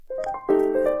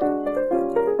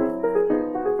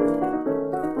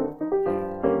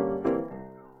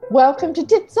Welcome to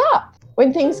Tits Up.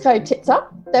 When things go tits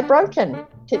up, they're broken.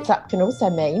 Tits up can also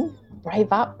mean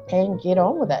brave up and get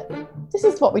on with it. This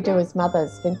is what we do as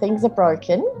mothers. When things are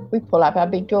broken, we pull up our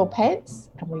big girl pants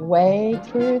and we wade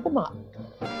through the muck.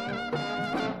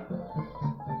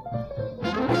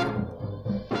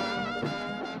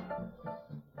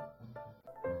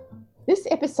 This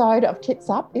episode of Tits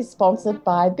Up is sponsored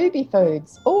by Booby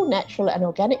Foods, all natural and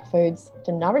organic foods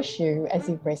to nourish you as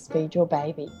you breastfeed your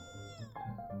baby.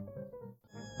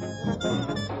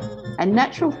 And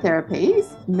natural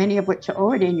therapies, many of which are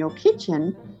already in your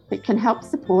kitchen, that can help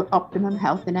support optimum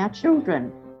health in our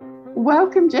children.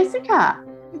 Welcome, Jessica.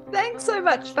 Thanks so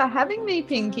much for having me,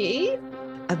 Pinky.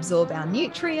 Absorb our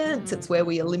nutrients, it's where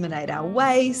we eliminate our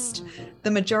waste.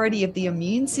 The majority of the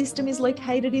immune system is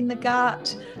located in the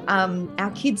gut.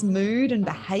 Our kids' mood and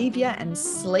behaviour and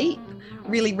sleep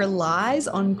really relies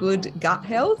on good gut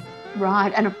health.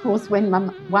 Right, and of course when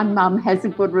one mum has a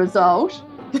good result,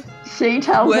 she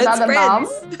tells Word another mum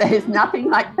spreads. there's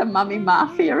nothing like the mummy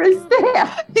mafia, is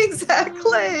there?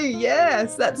 Exactly,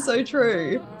 yes, that's so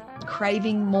true.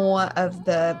 Craving more of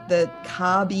the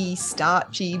carby,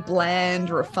 starchy, bland,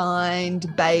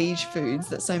 refined, beige foods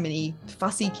that so many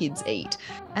fussy kids eat.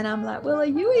 And I'm like, well, are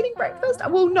you eating breakfast?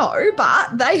 Well, no,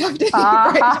 but they have to eat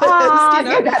breakfast.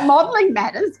 Yeah, that modelling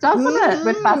matters, doesn't it,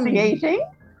 with fussy eating?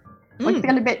 We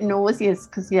feel a bit nauseous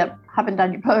because you haven't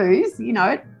done your poos, you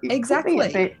know. It Exactly.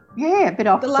 could be a bit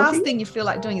off. The last thing you feel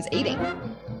like doing is eating.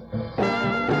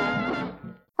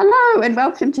 Hello and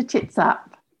welcome to Tits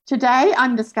Up. Today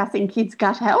I'm discussing kids'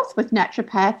 gut health with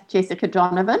naturopath Jessica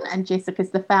Donovan, and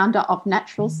Jessica's the founder of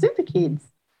Natural Super Kids.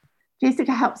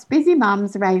 Jessica helps busy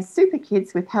mums raise super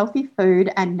kids with healthy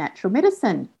food and natural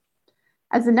medicine.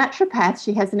 As a naturopath,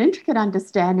 she has an intricate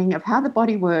understanding of how the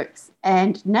body works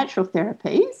and natural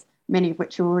therapies, many of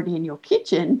which are already in your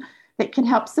kitchen, that can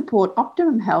help support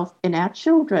optimum health in our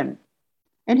children.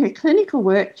 In her clinical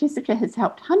work, Jessica has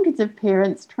helped hundreds of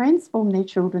parents transform their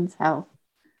children's health.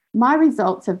 My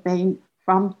results have been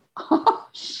from, I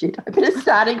better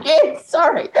start again.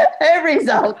 Sorry, her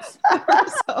results.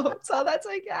 Oh, that's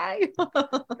okay.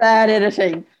 Bad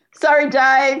editing. Sorry,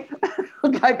 Dave.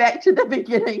 We'll go back to the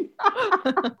beginning.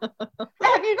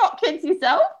 Have you got kids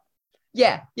yourself?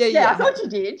 Yeah. I thought you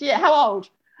did. Yeah, how old?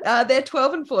 They're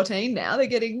 12 and 14 now. They're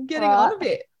getting on a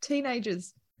bit.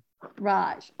 Teenagers.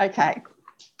 Right. Okay.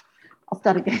 I'll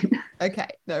start again. Okay,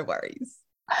 no worries.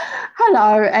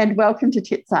 Hello and welcome to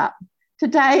Tits Up.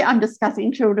 Today I'm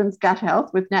discussing children's gut health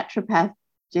with naturopath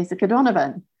Jessica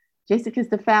Donovan. Jessica's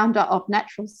the founder of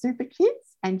Natural Super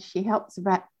Kids, and she helps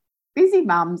busy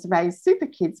mums raise super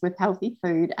kids with healthy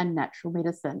food and natural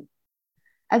medicine.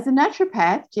 As a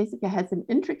naturopath, Jessica has an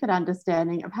intricate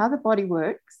understanding of how the body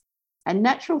works and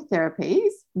natural therapies,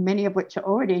 many of which are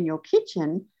already in your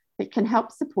kitchen, that can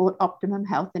help support optimum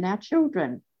health in our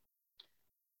children.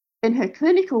 In her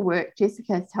clinical work,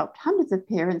 Jessica has helped hundreds of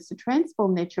parents to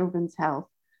transform their children's health.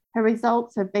 Her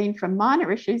results have been from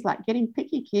minor issues like getting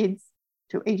picky kids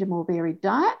to eat a more varied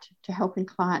diet, to helping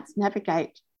clients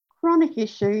navigate chronic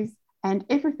issues and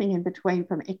everything in between,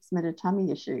 from eczema to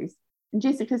tummy issues. And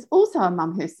Jessica's also a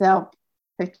mum herself.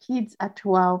 Her kids are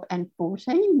 12 and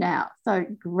 14 now, so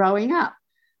growing up.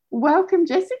 Welcome,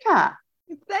 Jessica.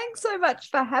 Thanks so much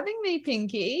for having me,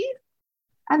 Pinky.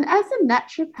 And as a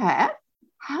naturopath,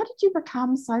 how did you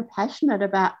become so passionate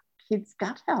about kids'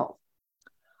 gut health?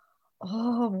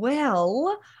 Oh,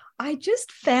 well, I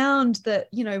just found that,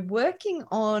 working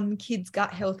on kids'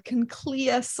 gut health can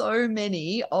clear so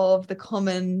many of the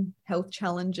common health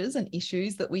challenges and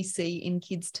issues that we see in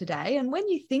kids today. And when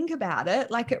you think about it,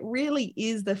 it really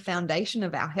is the foundation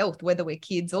of our health, whether we're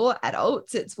kids or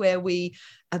adults. It's where we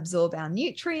absorb our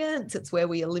nutrients. It's where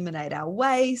we eliminate our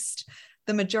waste.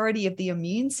 The majority of the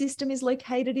immune system is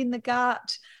located in the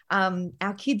gut.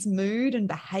 Our kids' mood and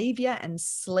behaviour and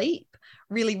sleep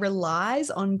really relies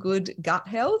on good gut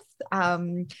health.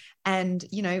 And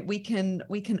we can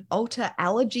alter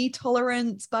allergy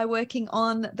tolerance by working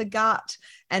on the gut.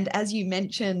 And as you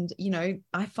mentioned,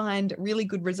 I find really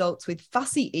good results with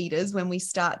fussy eaters when we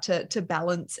start to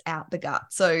balance out the gut.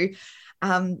 So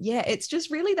it's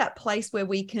just really that place where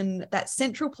that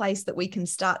central place that we can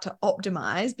start to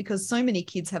optimize, because so many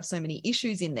kids have so many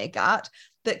issues in their gut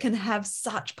that can have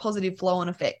such positive flow-on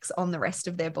effects on the rest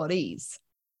of their bodies.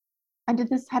 And did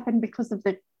this happen because of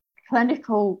the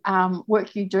clinical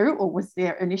work you do, or was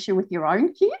there an issue with your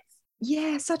own kids?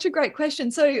 Yeah, such a great question.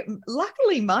 So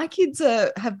luckily my kids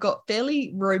have got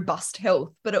fairly robust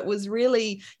health, but it was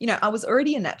really, I was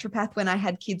already a naturopath when I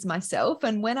had kids myself.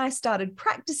 And when I started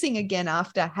practicing again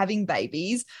after having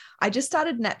babies, I just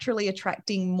started naturally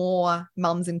attracting more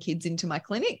mums and kids into my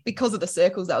clinic because of the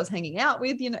circles I was hanging out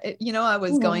with. I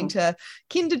was going to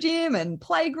kinder gym and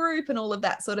playgroup and all of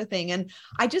that sort of thing. And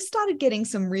I just started getting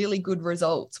some really good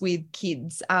results with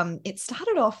kids. It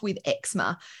started off with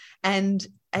eczema, and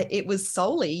it was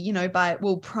solely,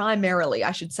 primarily,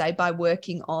 I should say, by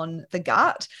working on the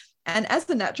gut. And as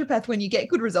the naturopath, when you get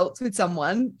good results with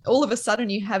someone, all of a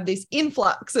sudden you have this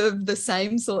influx of the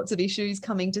same sorts of issues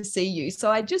coming to see you.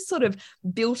 So I just sort of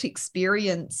built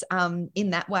experience in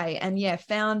that way. And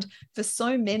found for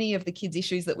so many of the kids'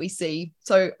 issues that we see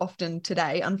so often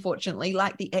today, unfortunately,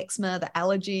 like the eczema, the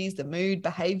allergies, the mood,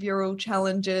 behavioral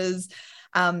challenges,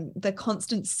 the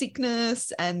constant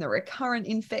sickness and the recurrent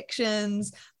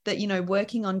infections, that,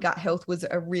 working on gut health was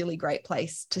a really great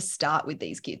place to start with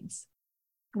these kids.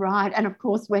 Right. And of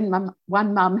course, when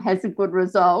one mum has a good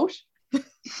result,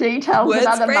 she tells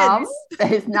another mum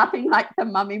there's nothing like the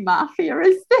mummy mafia,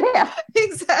 is there?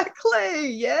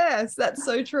 Exactly. Yes, that's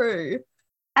so true.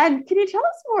 And can you tell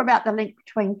us more about the link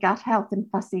between gut health and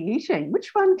fussy eating?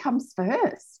 Which one comes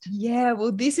first? Yeah,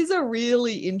 well, this is a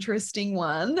really interesting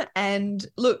one. And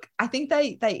look, I think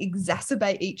they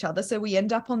exacerbate each other. So we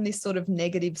end up on this sort of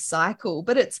negative cycle.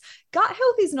 But gut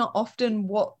health is not often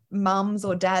what mums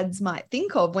or dads might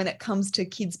think of when it comes to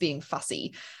kids being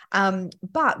fussy.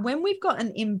 But when we've got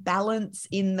an imbalance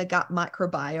in the gut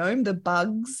microbiome, the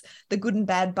bugs, the good and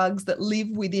bad bugs that live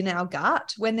within our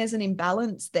gut, when there's an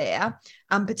imbalance there,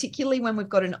 particularly when we've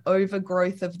got an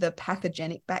overgrowth of the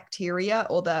pathogenic bacteria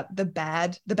or the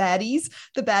bad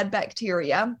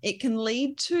bacteria, it can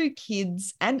lead to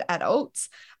kids and adults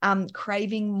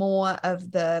craving more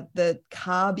of the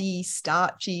carby,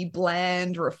 starchy,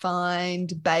 bland,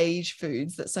 refined, beige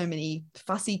foods that so many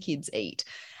fussy kids eat.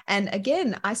 And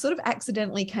again, I sort of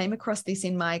accidentally came across this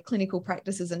in my clinical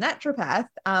practice as a naturopath,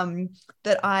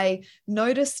 that I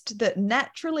noticed that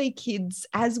naturally kids,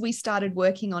 as we started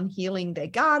working on healing their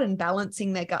gut and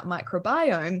balancing their gut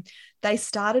microbiome, they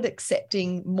started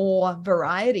accepting more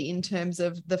variety in terms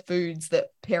of the foods that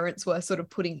parents were sort of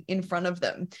putting in front of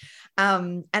them.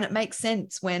 And it makes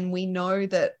sense when we know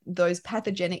that those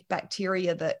pathogenic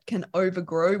bacteria that can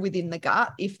overgrow within the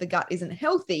gut, if the gut isn't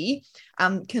healthy,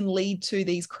 can lead to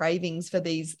these cravings for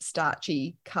these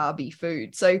starchy, carby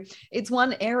foods. So it's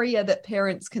one area that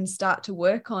parents can start to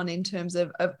work on in terms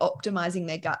of optimizing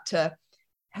their gut to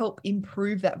help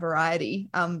improve that variety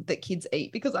that kids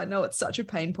eat, because I know it's such a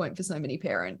pain point for so many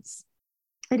parents.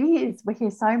 It is. We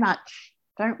hear so much,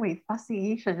 don't we? Fussy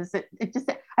eaters. It just,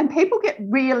 and people get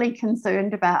really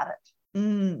concerned about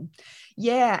it.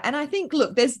 Yeah. And I think,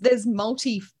 look, there's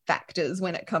multi factors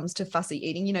when it comes to fussy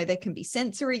eating. There can be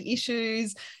sensory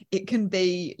issues. It can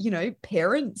be,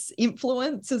 parents'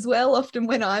 influence as well. Often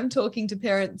when I'm talking to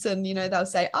parents and, they'll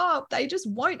say, oh, they just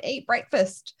won't eat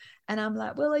breakfast. And I'm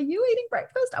like, well, are you eating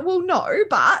breakfast? Well, no,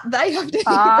 but they have to eat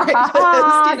breakfast.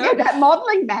 Yeah, that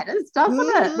modelling matters, doesn't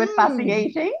it, with fussy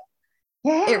eating?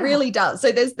 Yeah. It really does.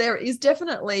 So there is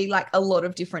definitely like a lot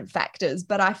of different factors,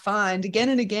 but I find again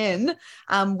and again,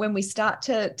 when we start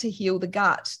to heal the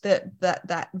gut,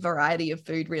 that variety of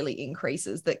food really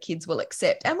increases, that kids will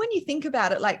accept. And when you think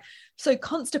about it, so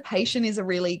constipation is a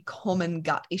really common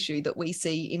gut issue that we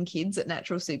see in kids at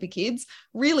Natural Super Kids,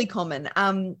 really common.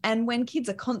 And when kids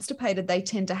are constipated, they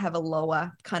tend to have a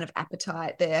lower kind of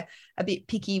appetite. They're a bit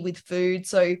picky with food.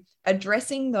 So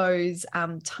addressing those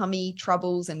tummy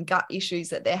troubles and gut issues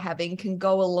that they're having can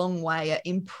go a long way at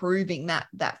improving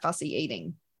that fussy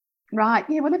eating. Right.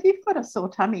 Yeah. Well, if you've got a sore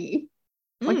tummy,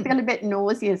 or you feel a bit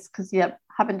nauseous because you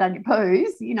haven't done your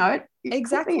poos, it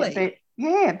exactly. Could be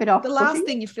a bit off. The last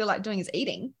thing you feel like doing is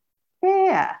eating.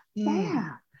 Yeah.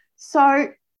 Yeah. So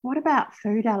what about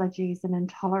food allergies and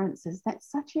intolerances? That's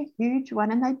such a huge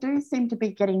one. And they do seem to be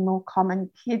getting more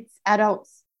common. Kids,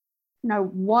 adults,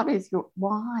 what is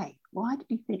why? Why do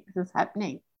you think this is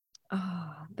happening?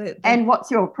 And what's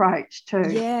your approach to?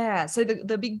 Yeah, so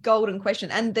the big golden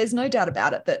question, and there's no doubt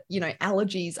about it that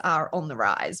allergies are on the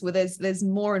rise, where there's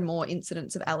more and more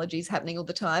incidents of allergies happening all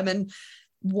the time, and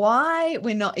why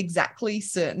we're not exactly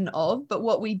certain of, but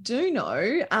what we do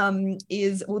know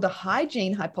is, the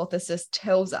hygiene hypothesis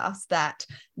tells us that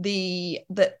the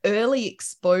early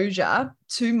exposure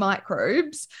to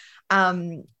microbes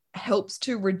helps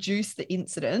to reduce the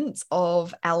incidence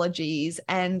of allergies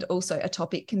and also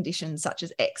atopic conditions such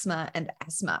as eczema and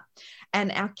asthma.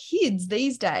 And our kids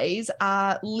these days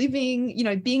are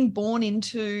living, being born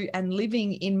into and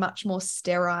living in much more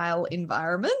sterile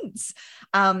environments.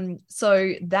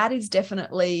 So that is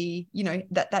definitely,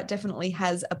 that definitely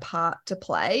has a part to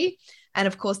play. And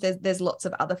of course, there's lots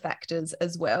of other factors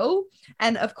as well.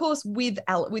 And of course, with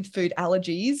food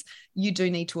allergies, you do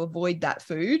need to avoid that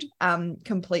food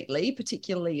completely,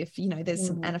 particularly if, there's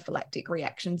some anaphylactic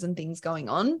reactions and things going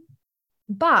on.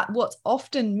 But what's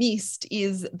often missed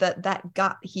is that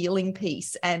gut healing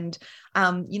piece and,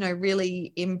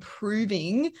 really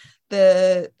improving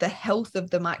the health of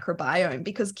the microbiome,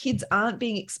 because kids aren't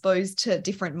being exposed to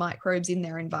different microbes in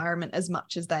their environment as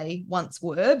much as they once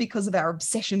were because of our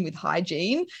obsession with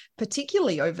hygiene,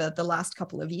 particularly over the last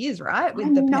couple of years, right?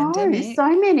 With the pandemic.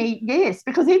 So many, yes,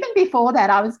 because even before that,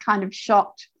 I was kind of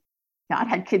shocked. I'd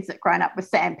had kids that grown up with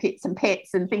sandpits and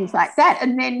pets and things like that.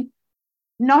 And then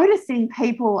noticing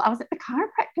people, I was at the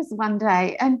chiropractor's one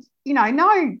day and,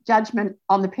 no judgment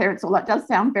on the parents, all that does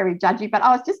sound very judgy, but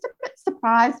I was just a bit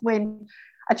surprised when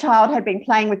a child had been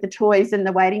playing with the toys in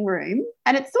the waiting room.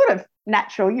 And it's sort of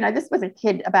natural, this was a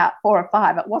kid about 4 or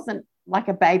 5. It wasn't like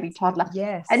a baby toddler.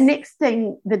 Yes. And next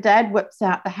thing, the dad whips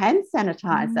out the hand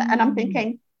sanitizer and I'm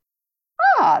thinking,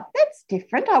 that's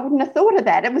different. I wouldn't have thought of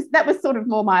that. That was sort of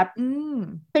more my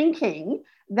thinking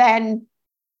than,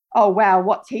 oh, wow,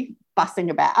 what's he fussing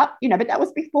about? But that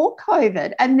was before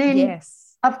COVID. And then,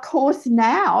 of course,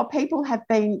 now people have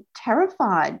been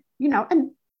terrified,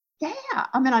 and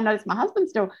I notice my husband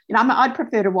still, I'd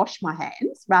prefer to wash my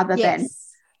hands rather than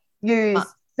use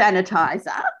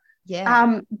sanitizer.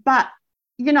 Yeah. But,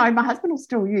 my husband will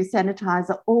still use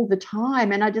sanitizer all the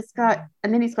time. And I just go,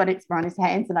 and then he's got eczema on his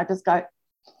hands and I just go,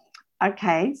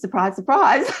 okay, surprise,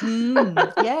 surprise.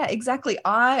 Yeah, exactly.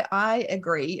 I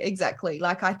agree. Exactly.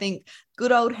 Like, I think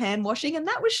good old hand washing, and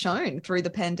that was shown through the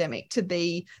pandemic to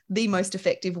be the most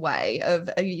effective way of,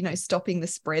 stopping the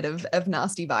spread of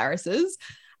nasty viruses.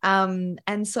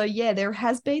 And so, there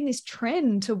has been this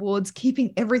trend towards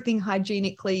keeping everything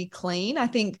hygienically clean. I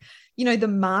think, the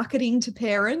marketing to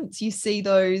parents, you see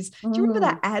those, do you remember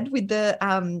that ad with the,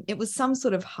 it was some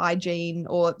sort of hygiene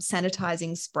or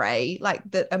sanitizing spray, like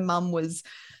that a mum was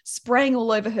spraying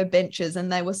all over her benches.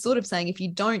 And they were sort of saying, if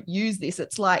you don't use this,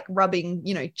 it's like rubbing,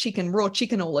 raw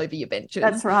chicken all over your benches.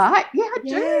 That's right. Yeah, I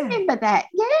do remember that.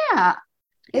 Yeah.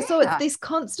 So it's this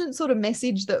constant sort of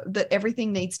message that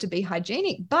everything needs to be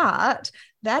hygienic, but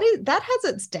that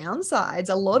has its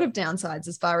downsides, a lot of downsides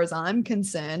as far as I'm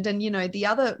concerned. And, the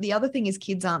other thing is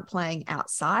kids aren't playing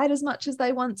outside as much as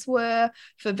they once were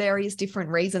for various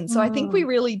different reasons. So I think we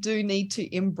really do need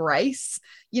to embrace,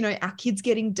 our kids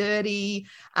getting dirty,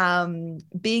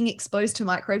 being exposed to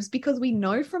microbes, because we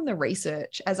know from the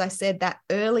research, as I said, that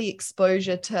early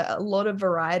exposure to a lot of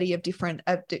variety of different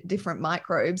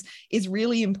microbes is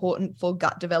really important for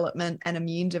gut development and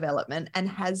immune development and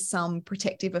has some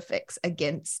protective effects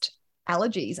against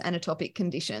allergies and atopic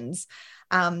conditions.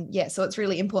 So it's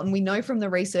really important. We know from the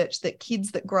research that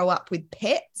kids that grow up with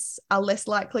pets are less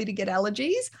likely to get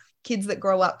allergies. Kids that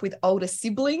grow up with older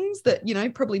siblings that,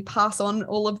 probably pass on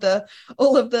all of the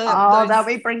they'll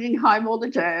be bringing home all the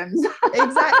germs.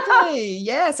 Exactly.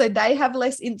 Yeah. So they have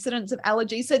less incidence of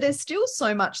allergies. So there's still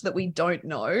so much that we don't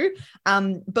know.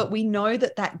 But we know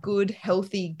that good,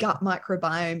 healthy gut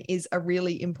microbiome is a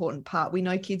really important part. We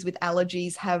know kids with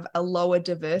allergies have a lower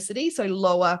diversity, so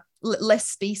less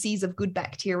species of good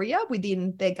bacteria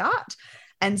within their gut.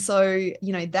 And so,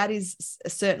 that is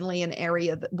certainly an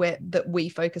area that we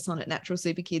focus on at Natural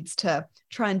Super Kids to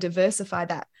try and diversify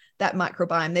that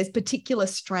microbiome. There's particular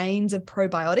strains of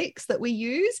probiotics that we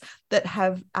use that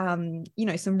have,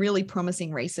 some really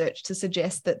promising research to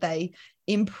suggest that they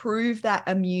improve that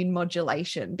immune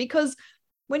modulation. Because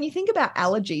when you think about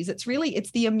allergies,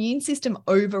 it's the immune system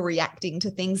overreacting to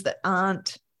things that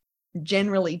aren't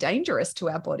generally dangerous to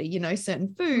our body,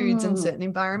 certain foods and certain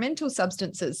environmental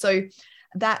substances. So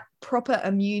that proper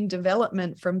immune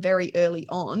development from very early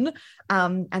on,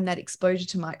 and that exposure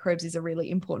to microbes is a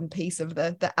really important piece of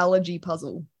the allergy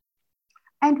puzzle.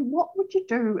 And what would you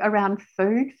do around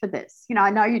food for this? I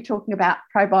know you're talking about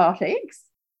probiotics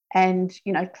and,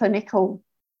 clinical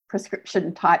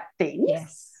prescription type things.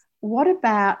 Yes. What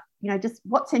about, just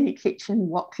what's in your kitchen?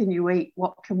 What can you eat?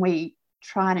 What can we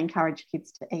try and encourage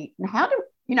kids to eat? And how do,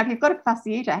 if you've got a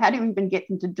fussy eater, how do you even get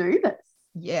them to do this?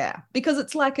 Yeah, because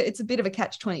it's a bit of a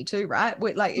catch-22, right?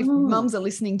 Like if mums are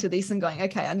listening to this and going,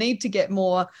 okay, I need to get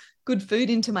more good food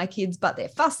into my kids, but they're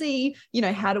fussy,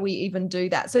 how do we even do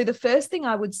that? So the first thing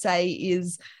I would say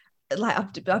is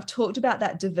like I've talked about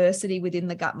that diversity within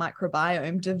the gut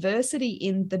microbiome, diversity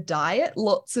in the diet,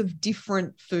 lots of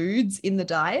different foods in the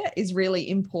diet is really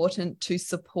important to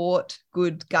support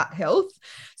good gut health.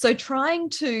 So trying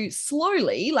to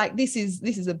slowly, like this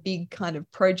is a big kind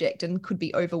of project and could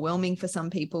be overwhelming for some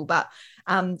people, but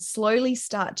slowly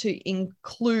start to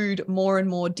include more and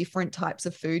more different types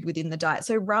of food within the diet.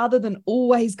 So rather than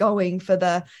always going for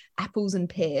the apples and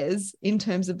pears in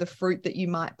terms of the fruit that you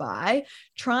might buy,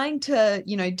 trying to,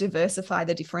 diversify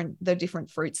the different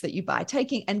fruits that you buy,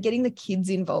 taking and getting the kids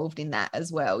involved in that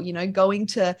as well, going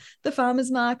to the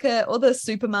farmer's market or the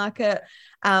supermarket,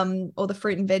 or the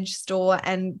fruit and veg store,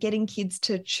 and getting kids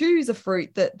to choose a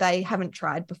fruit that they haven't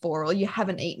tried before or you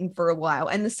haven't eaten for a while.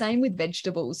 And the same with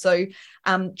vegetables. So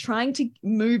trying to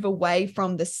move away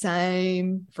from the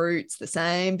same fruits, the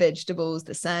same vegetables,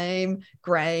 the same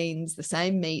grains, the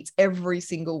same meats every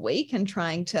single week, and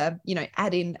trying to,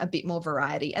 add in a bit more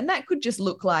variety. And that could just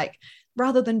look like,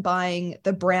 rather than buying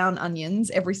the brown onions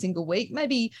every single week,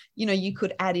 maybe, you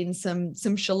could add in some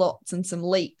shallots and some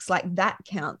leeks. Like that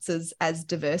counts as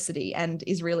diversity and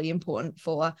is really important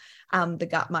for the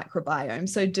gut microbiome.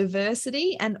 So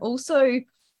diversity, and also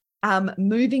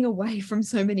moving away from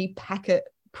so many packet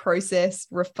processed,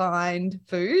 refined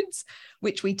foods,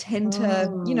 which we tend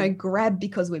to, grab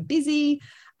because we're busy,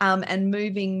 and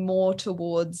moving more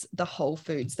towards the whole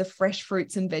foods, the fresh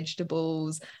fruits and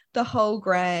vegetables, the whole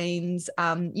grains,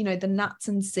 the nuts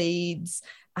and seeds.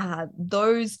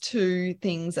 Those two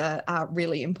things are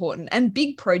really important and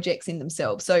big projects in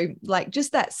themselves. So like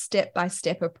just that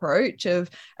step-by-step approach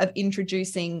of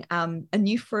introducing a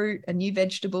new fruit, a new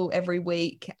vegetable every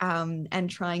week, and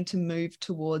trying to move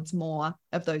towards more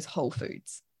of those whole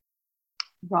foods.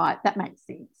 Right, that makes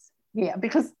sense. Yeah,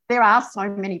 because there are so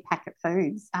many packet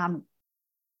foods.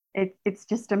 It's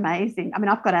just amazing. I mean,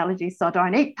 I've got allergies, so I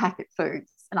don't eat packet foods,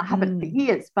 and I haven't for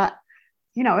years, but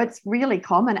it's really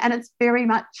common, and it's very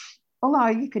much, although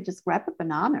you could just grab a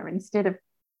banana instead of,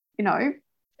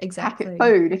 exactly, packet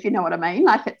food, if you know what I mean.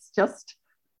 Like it's just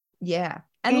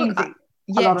and easy. look,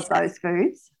 a lot of those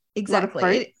foods. Exactly.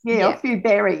 Fruits, a few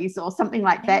berries or something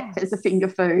like that as a finger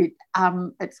food.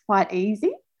 It's quite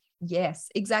easy. Yes,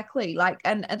 exactly. Like,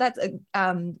 and that's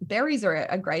berries are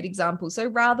a great example. So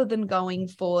rather than going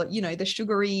for, the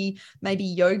sugary, maybe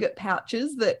yogurt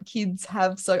pouches that kids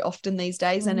have so often these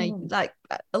days, and like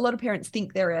a lot of parents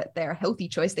think they're a healthy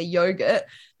choice, they're yogurt,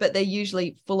 but they're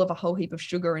usually full of a whole heap of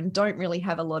sugar and don't really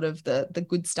have a lot of the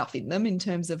good stuff in them in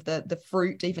terms of the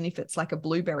fruit, even if it's like a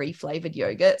blueberry flavored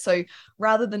yogurt. So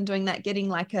rather than doing that, getting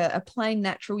like a plain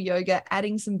natural yogurt,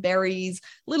 adding some berries,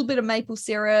 a little bit of maple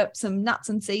syrup, some nuts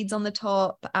and seeds on the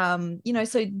top,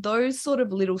 so those sort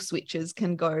of little switches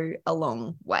can go a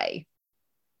long way.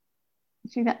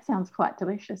 Gee, that sounds quite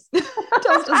delicious. It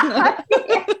does, doesn't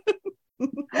it?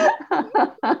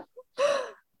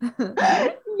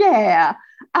 Yeah.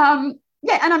 And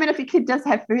I mean, if your kid does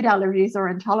have food allergies or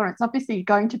intolerance, obviously you're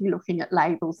going to be looking at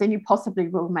labels, and you possibly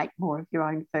will make more of your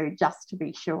own food just to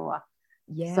be sure.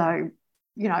 Yeah. So,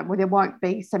 there won't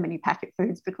be so many packet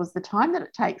foods, because the time that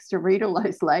it takes to read all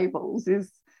those labels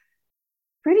is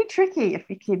pretty tricky if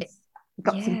your kid's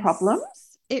got some problems.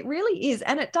 It really is.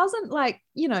 And it doesn't, like,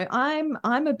 I'm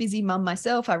a busy mum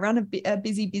myself. I run a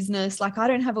busy business. Like, I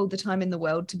don't have all the time in the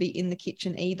world to be in the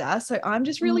kitchen either. So I'm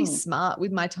just really smart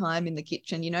with my time in the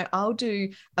kitchen. I'll do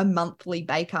a monthly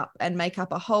bake up and make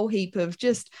up a whole heap of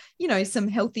just, some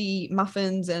healthy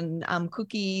muffins and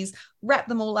cookies, wrap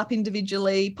them all up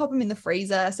individually, pop them in the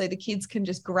freezer so the kids can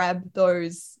just grab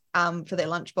those for their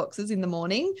lunch boxes in the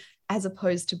morning, as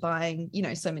opposed to buying,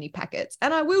 so many packets.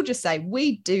 And I will just say,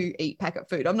 we do eat packet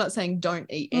food. I'm not saying don't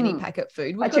eat any packet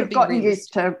food. But you've gotten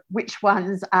used to which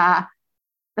ones are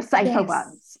the safer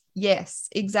ones. Yes,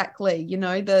 exactly.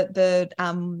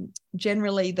 The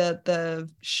generally the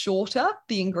shorter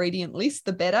the ingredient list,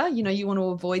 the better. You want to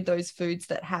avoid those foods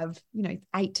that have,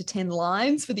 8 to 10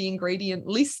 lines for the ingredient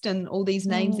list and all these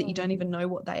names that you don't even know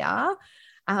what they are.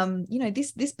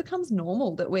 This becomes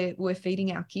normal that we're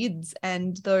feeding our kids,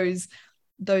 and those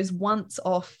once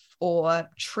off or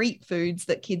treat foods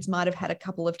that kids might have had a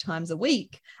couple of times a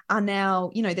week are now,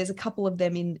 there's a couple of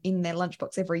them in their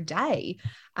lunchbox every day.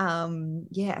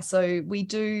 So we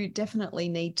do definitely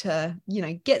need to,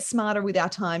 get smarter with our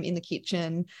time in the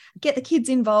kitchen, get the kids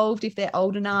involved if they're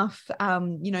old enough.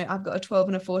 I've got a 12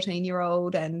 and a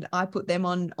 14-year-old, and I put them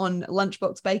on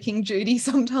lunchbox baking duty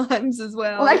sometimes as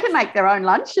well. Well, they can make their own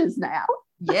lunches now.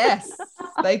 Yes,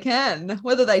 they can.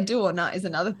 Whether they do or not is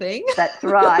another thing. That's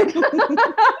right.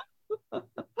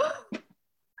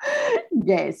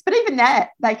 Yes, but even that,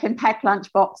 they can pack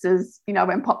lunch boxes,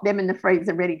 and pop them in the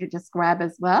freezer ready to just grab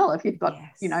as well if you've got,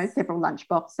 several lunch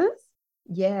boxes.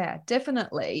 Yeah,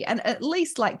 definitely. And at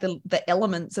least like the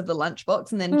elements of the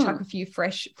lunchbox, and then chuck a few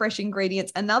fresh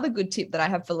ingredients. Another good tip that I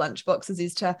have for lunchboxes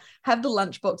is to have the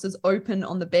lunchboxes open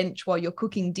on the bench while you're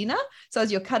cooking dinner. So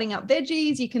as you're cutting up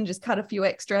veggies, you can just cut a few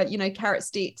extra, carrot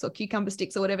sticks or cucumber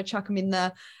sticks or whatever, chuck them in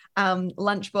the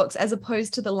lunchbox, as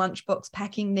opposed to the lunchbox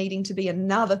packing needing to be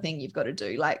another thing you've got to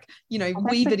do. Like,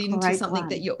 weave it into something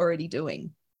that you're already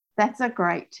doing. That's a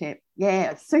great tip.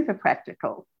 Yeah, super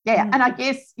practical. Yeah, and I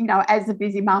guess, as a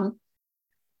busy mum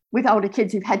with older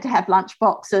kids who've had to have lunch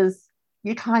boxes,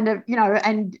 you kind of,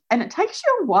 and it takes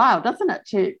you a while, doesn't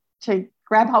it, to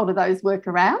grab hold of those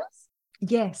workarounds?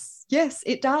 Yes,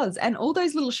 it does. And all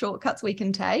those little shortcuts we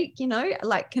can take,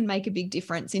 can make a big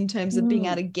difference in terms of being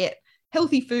able to get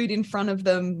healthy food in front of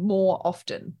them more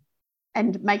often.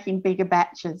 And making bigger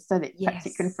batches so that perhaps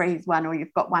you can freeze one, or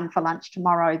you've got one for lunch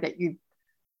tomorrow that you've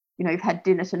had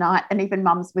dinner tonight. And even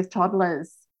mums with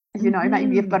toddlers,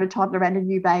 maybe you've got a toddler and a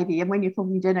new baby, and when you're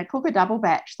cooking dinner, cook a double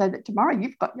batch so that tomorrow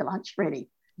you've got your lunch ready.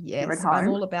 Yes, I'm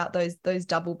all about those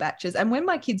double batches. And when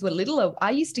my kids were littler,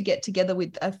 I used to get together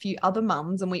with a few other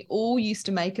mums, and we all used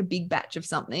to make a big batch of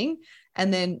something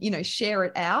and then, share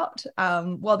it out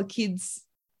while the kids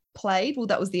played. Well,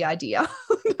 that was the idea.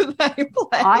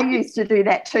 I used to do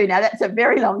that too. Now, that's a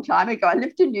very long time ago. I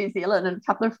lived in New Zealand, and a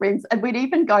couple of friends, and we'd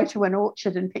even go to an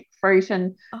orchard and pick fruit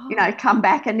and, come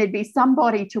back, and there'd be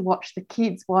somebody to watch the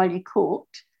kids while you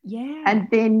cooked. Yeah. And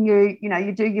then you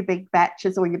do your big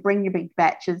batches, or you bring your big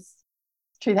batches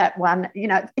to that one.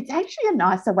 It's actually a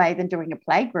nicer way than doing a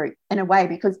play group in a way,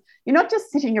 because you're not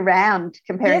just sitting around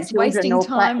comparing children wasting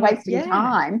or wasting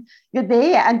time. You're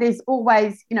there, and there's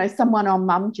always, someone on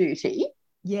mum duty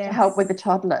to help with the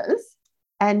toddlers.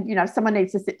 And, someone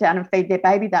needs to sit down and feed their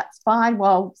baby, that's fine,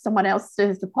 while someone else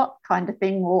stirs the pot kind of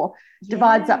thing, or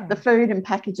divides up the food and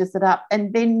packages it up.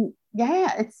 And then,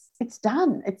 it's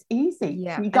done. It's easy.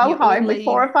 Yeah. You go home with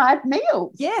 4 or 5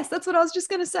 meals. Yes, that's what I was just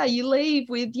going to say. You leave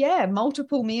with,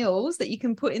 multiple meals that you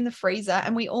can put in the freezer.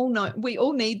 And we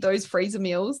all need those freezer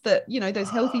meals that, those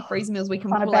healthy freezer meals we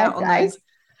can pull out on those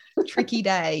tricky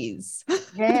days.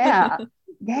 Yeah.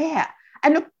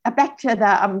 And look, back to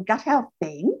the gut health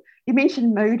thing. You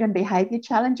mentioned mood and behaviour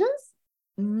challenges.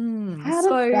 How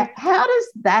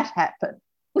does that happen?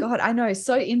 God, I know.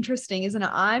 So interesting, isn't it?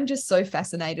 I'm just so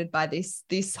fascinated by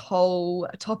this whole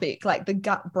topic, like the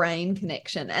gut-brain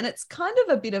connection. And it's kind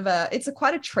of it's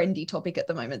quite a trendy topic at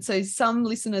the moment. So some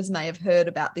listeners may have heard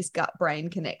about this gut-brain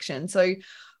connection. So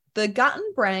the gut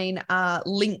and brain are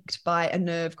linked by a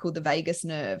nerve called the vagus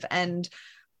nerve. And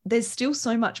there's still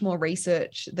so much more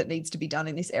research that needs to be done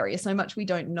in this area, so much we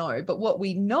don't know. But what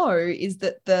we know is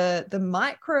that the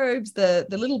microbes, the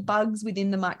little bugs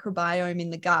within the microbiome in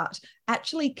the gut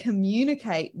actually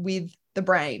communicate with the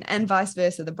brain, and vice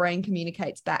versa. The brain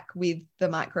communicates back with the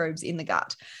microbes in the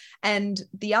gut. And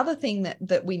the other thing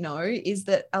that we know is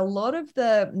that a lot of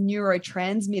the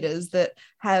neurotransmitters that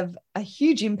have a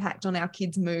huge impact on our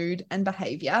kids' mood and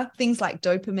behavior, things like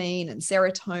dopamine and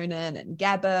serotonin and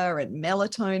GABA and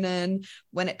melatonin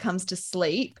when it comes to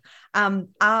sleep, are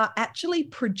actually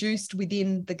produced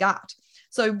within the gut.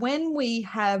 So when we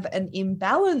have an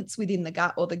imbalance within the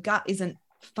gut, or the gut isn't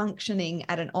functioning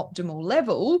at an optimal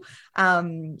level,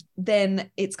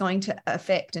 then it's going to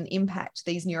affect and impact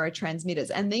these neurotransmitters.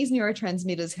 And these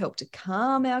neurotransmitters help to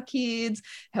calm our kids,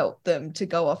 help them to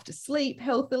go off to sleep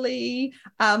healthily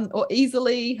or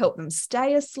easily, help them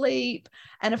stay asleep,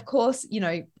 and of course,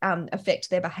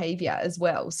 affect their behavior as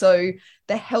well. So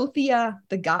the healthier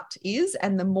the gut is,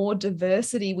 and the more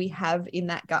diversity we have in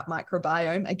that gut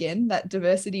microbiome, again, that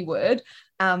diversity word,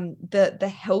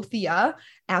 the healthier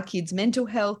our kids' mental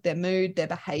health, their mood, their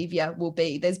behavior will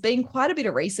be. There's been quite a bit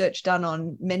of research done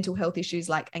on mental health issues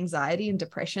like anxiety and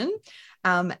depression,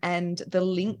 and the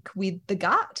link with the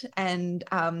gut. And,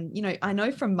 I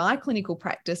know from my clinical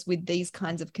practice with these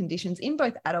kinds of conditions in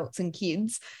both adults and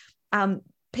kids,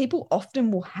 people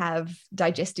often will have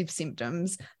digestive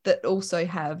symptoms that also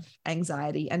have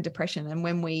anxiety and depression. And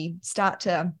when we start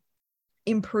to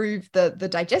improve the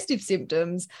digestive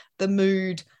symptoms, the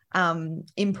mood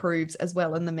improves as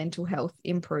well, and the mental health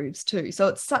improves too. So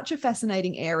it's such a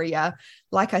fascinating area.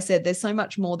 Like I said, there's so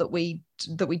much more that we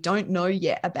don't know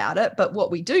yet about it, but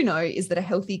what we do know is that a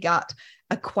healthy gut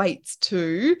equates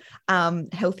to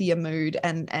healthier mood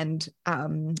and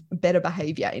better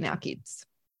behavior in our kids.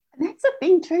 And that's a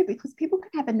thing too, because people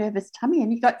can have a nervous tummy,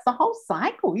 and it's the whole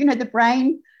cycle. The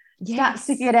brain starts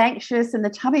to get anxious, and the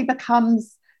tummy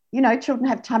becomes, children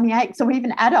have tummy aches, or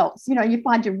even adults, you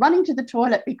find you're running to the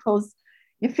toilet because,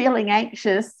 you're feeling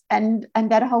anxious, and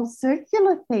that whole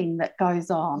circular thing that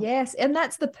goes on. Yes, and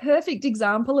that's the perfect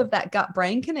example of that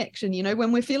gut-brain connection. You know,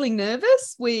 when we're feeling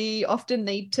nervous, we often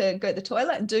need to go to the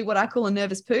toilet and do what I call a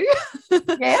nervous poo.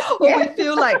 Or we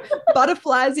feel like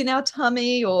butterflies in our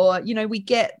tummy, or, you know, we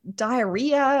get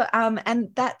diarrhea. And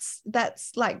that's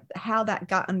like how that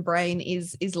gut and brain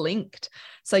is linked.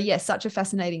 So yes, such a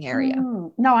fascinating area.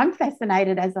 No, I'm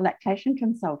fascinated as a lactation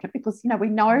consultant because, you know, we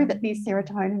know that these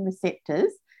serotonin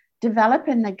receptors develop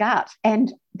in the gut,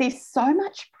 and there's so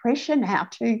much pressure now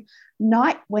to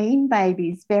night wean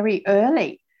babies very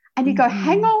early. And you go,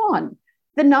 hang on,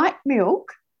 the night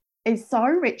milk is so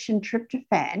rich in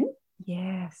tryptophan.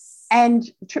 Yes. And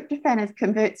tryptophan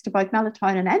converts to both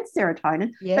melatonin and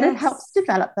serotonin, but it helps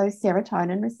develop those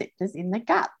serotonin receptors in the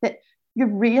gut that you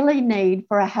really need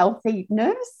for a healthy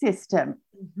nervous system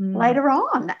later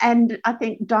on. And I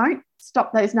think don't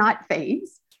stop those night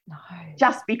feeds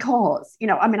just because, you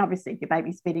know, I mean, obviously if your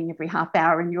baby's feeding every half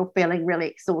hour and you're feeling really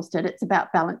exhausted, it's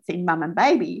about balancing mum and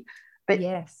baby. But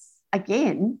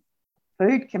again,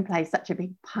 food can play such a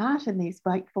big part in these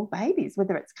wakeful babies,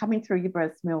 whether it's coming through your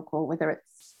breast milk or whether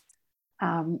it's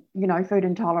you know, food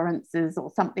intolerances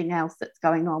or something else that's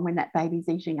going on when that baby's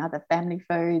eating other family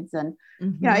foods. And,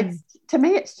 you know, it's, to me,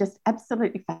 it's just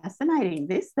absolutely fascinating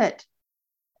that,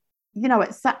 you know,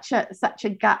 it's such a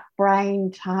gut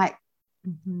brain type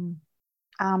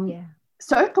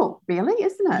circle, really,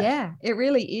 isn't it? Yeah, it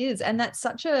really is. And that's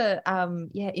such a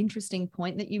interesting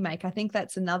point that you make. I think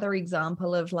that's another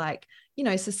example of, like, you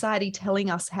know, society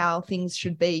telling us how things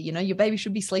should be. You know, your baby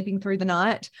should be sleeping through the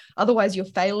night, otherwise you're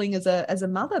failing as a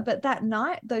mother. But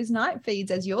those night feeds,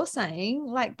 as you're saying,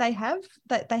 like they have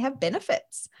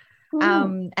benefits.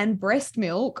 And breast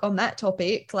milk, on that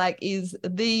topic, like, is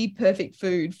the perfect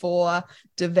food for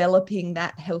developing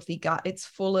that healthy gut. It's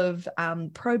full of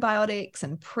probiotics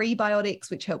and prebiotics,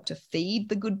 which help to feed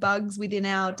the good bugs within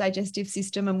our digestive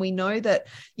system. And we know that,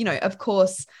 you know, of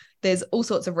course, there's all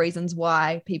sorts of reasons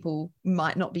why people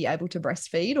might not be able to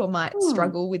breastfeed or might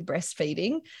struggle with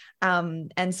breastfeeding.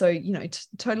 And so, you know,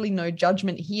 totally no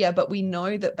judgment here, but we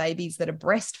know that babies that are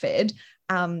breastfed,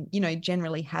 you know,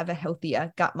 generally have a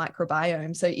healthier gut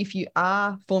microbiome. So if you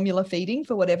are formula feeding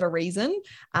for whatever reason,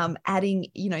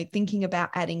 thinking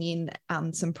about adding in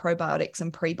some probiotics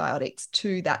and prebiotics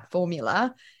to that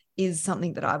formula is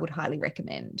something that I would highly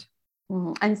recommend.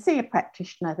 And see a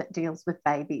practitioner that deals with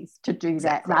babies to do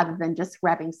that rather than just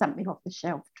grabbing something off the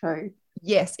shelf too.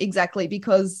 Yes, exactly.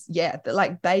 Because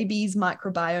like babies'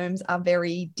 microbiomes are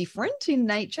very different in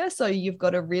nature. So you've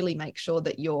got to really make sure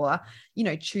that you're, you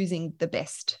know, choosing the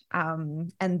best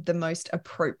and the most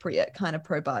appropriate kind of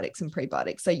probiotics and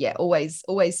prebiotics. So yeah, always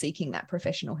seeking that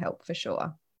professional help for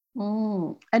sure.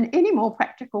 And any more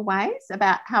practical ways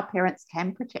about how parents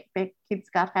can protect their kids'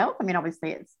 gut health? I mean,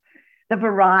 obviously it's the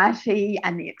variety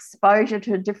and the exposure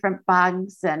to different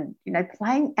bugs and, you know,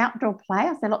 playing outdoor play.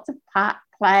 I say lots of park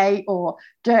play or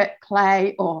dirt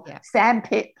play or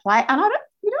sandpit play. And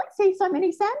you don't see so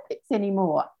many sandpits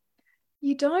anymore.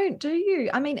 You don't, do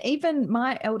you? I mean, even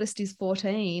my eldest is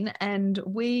 14 and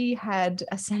we had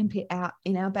a sandpit out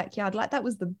in our backyard. Like, that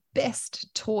was the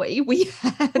best toy we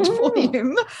had for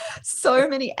him. So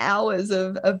many hours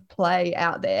of play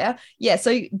out there. Yeah.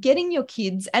 So getting your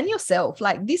kids and yourself,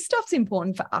 like, this stuff's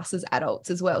important for us as adults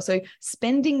as well. So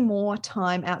spending more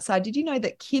time outside. Did you know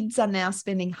that kids are now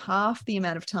spending half the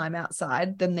amount of time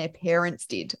outside than their parents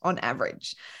did on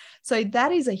average? So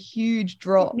that is a huge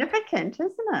drop. Significant,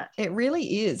 isn't it? It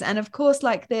really is. And of course,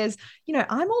 like, there's, you know,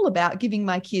 I'm all about giving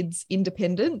my kids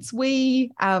independence. We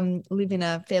live in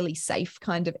a fairly safe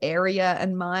kind of area,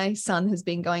 and my son has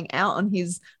been going out on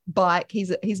his bike.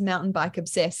 He's mountain bike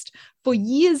obsessed for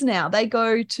years now. They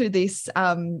go to this,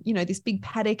 you know, this big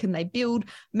paddock and they build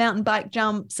mountain bike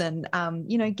jumps and,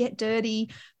 you know, get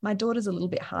dirty. My daughter's a little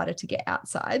bit harder to get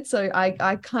outside. So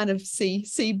I kind of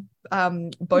see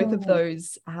both of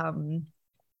those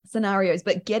scenarios,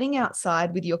 but getting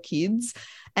outside with your kids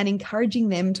and encouraging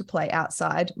them to play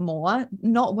outside more,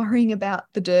 not worrying about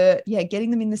the dirt,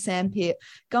 getting them in the sandpit,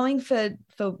 going for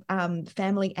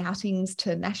family outings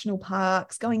to national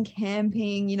parks, going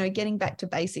camping, you know, getting back to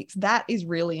basics. That is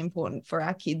really important for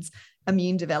our kids'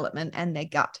 immune development and their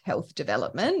gut health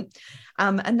development.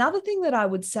 Another thing that I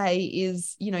would say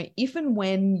is, you know, if and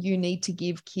when you need to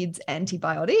give kids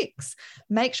antibiotics,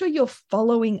 make sure you're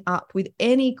following up with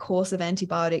any course of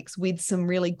antibiotics with some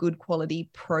really good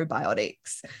quality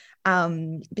probiotics.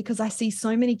 because I see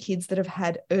so many kids that have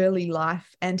had early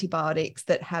life antibiotics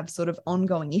that have sort of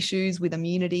ongoing issues with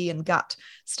immunity and gut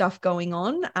stuff going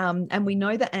on. And we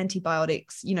know that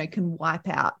antibiotics, can wipe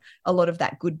out a lot of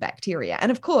that good bacteria.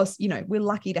 And of course, we're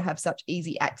lucky to have such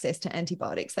easy access to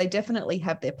antibiotics. They definitely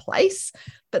have their place,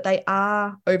 but they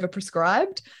are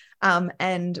overprescribed.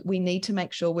 And we need to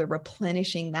make sure we're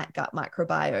replenishing that gut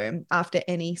microbiome after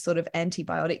any sort of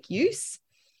antibiotic use.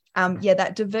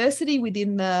 That diversity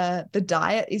within the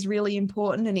diet is really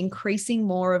important, and increasing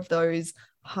more of those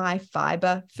high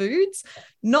fiber foods,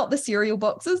 not the cereal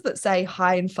boxes that say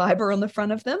high in fiber on the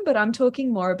front of them, but I'm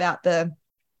talking more about the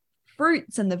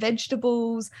fruits and the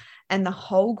vegetables and the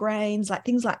whole grains, like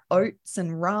things like oats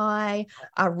and rye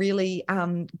are really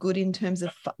good in terms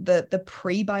of the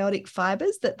prebiotic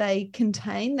fibers that they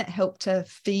contain that help to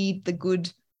feed the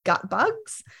good gut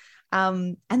bugs.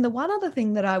 And the one other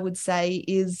thing that I would say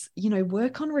is,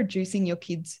 work on reducing your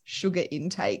kids' sugar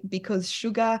intake, because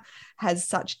sugar has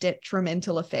such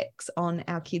detrimental effects on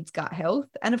our kids' gut health.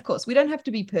 And of course, we don't have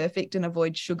to be perfect and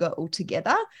avoid sugar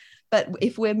altogether. But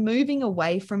if we're moving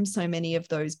away from so many of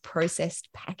those processed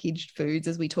packaged foods,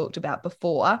 as we talked about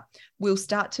before, we'll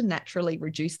start to naturally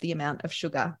reduce the amount of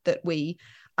sugar that we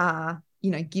are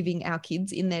giving our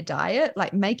kids in their diet.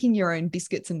 Like making your own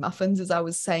biscuits and muffins, as I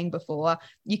was saying before,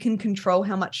 you can control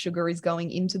how much sugar is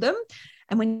going into them.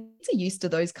 And when kids are used to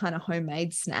those kind of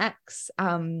homemade snacks,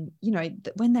 when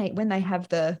they have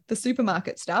the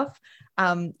supermarket stuff,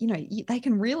 they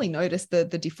can really notice the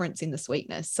difference in the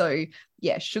sweetness. So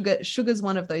yeah, sugar's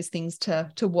one of those things to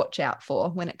watch out for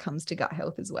when it comes to gut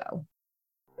health as well.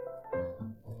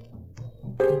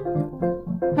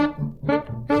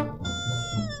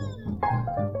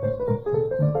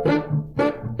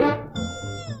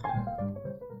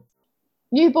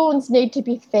 Newborns need to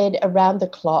be fed around the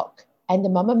clock, and the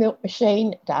mama milk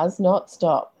machine does not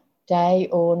stop, day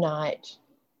or night.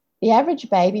 The average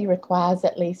baby requires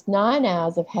at least 9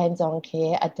 hours of hands-on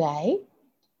care a day,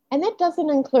 and that doesn't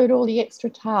include all the extra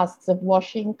tasks of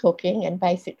washing, cooking, and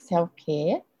basic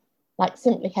self-care, like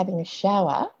simply having a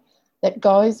shower, that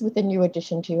goes with the new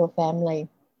addition to your family.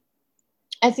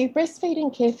 As you breastfeed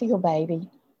and care for your baby,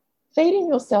 feeding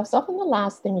yourself's often the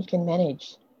last thing you can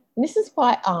manage. And this is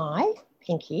why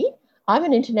Pinky, I'm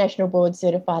an international board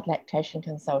certified lactation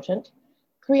consultant,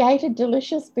 created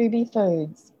delicious booby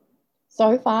foods.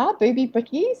 So far, booby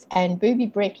brickies and booby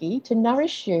brekkie to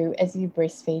nourish you as you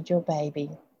breastfeed your baby.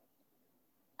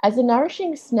 As a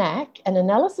nourishing snack, an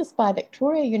analysis by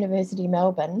Victoria University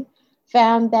Melbourne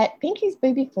found that Pinky's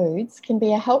booby foods can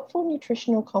be a helpful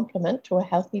nutritional complement to a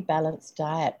healthy, balanced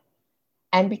diet.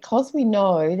 And because we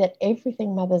know that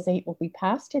everything mothers eat will be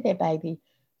passed to their baby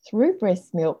through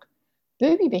breast milk,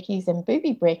 booby bickies and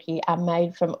booby brekkie are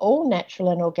made from all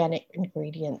natural and organic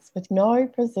ingredients with no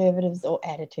preservatives or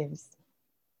additives.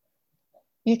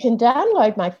 You can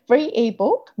download my free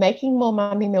ebook, Making More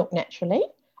Mummy Milk Naturally,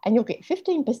 and you'll get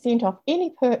 15% off any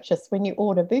purchase when you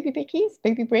order booby bickies,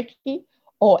 booby brekkie,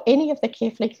 or any of the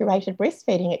carefully curated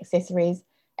breastfeeding accessories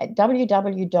at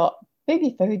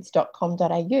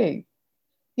www.boobyfoods.com.au.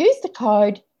 Use the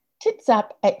code TITSUP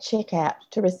at checkout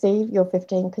to receive your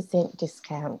 15%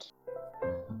 discount.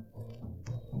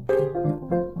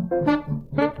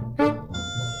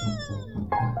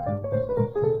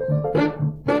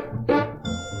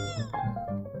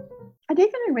 And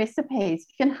even in recipes,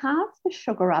 you can halve the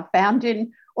sugar. I've found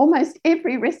in almost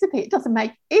every recipe, it doesn't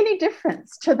make any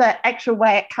difference to the actual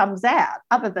way it comes out,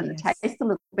 other than the taste a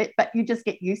little bit, but you just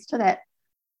get used to that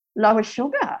lower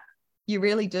sugar. You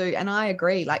really do. And I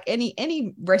agree. Like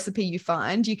any recipe you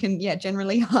find, you can,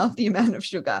 generally halve the amount of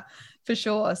sugar for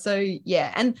sure. So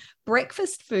yeah. And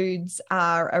breakfast foods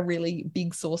are a really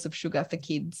big source of sugar for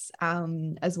kids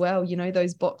as well.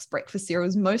 Those box breakfast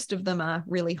cereals, most of them are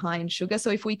really high in sugar. So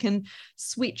if we can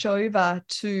switch over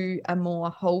to a more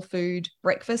whole food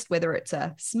breakfast, whether it's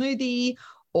a smoothie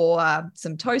or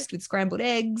some toast with scrambled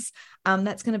eggs,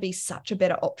 that's going to be such a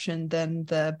better option than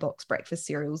the box breakfast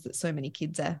cereals that so many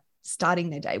kids are starting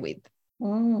their day with.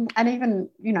 And even,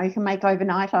 you can make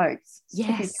overnight oats.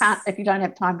 Yes. If you don't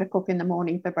have time to cook in the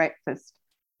morning for breakfast.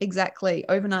 Exactly.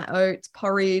 Overnight oats,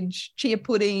 porridge, chia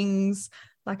puddings,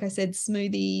 like I said,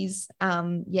 smoothies.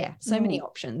 So many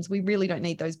options. We really don't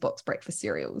need those box breakfast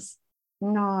cereals.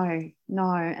 No.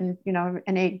 And,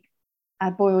 an egg, a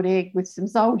boiled egg with some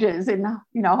soldiers in,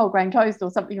 whole grain toast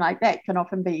or something like that can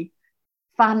often be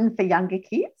fun for younger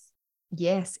kids.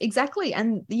 Yes, exactly.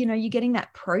 And, you're getting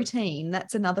that protein.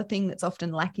 That's another thing that's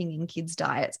often lacking in kids'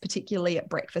 diets, particularly at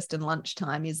breakfast and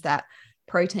lunchtime, is that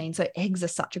protein. So eggs are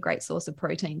such a great source of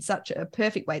protein, such a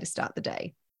perfect way to start the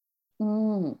day.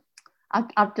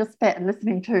 I've just been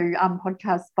listening to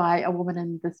podcasts by a woman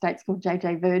in the States called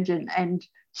JJ Virgin, and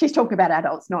she's talking about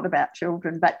adults, not about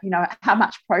children, but, how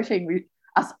much protein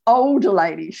us older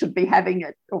ladies should be having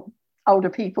it, or older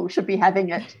people should be having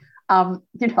it,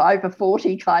 over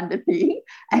 40 kind of thing.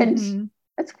 And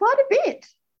it's quite a bit.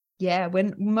 Yeah,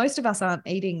 when most of us aren't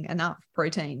eating enough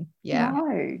protein. Yeah.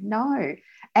 No.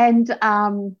 And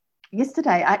yesterday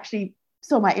I actually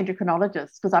saw my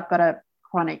endocrinologist because I've got a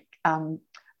chronic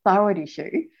thyroid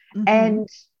issue, and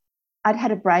I'd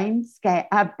had a bone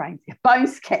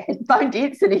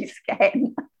density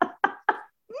scan.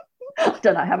 I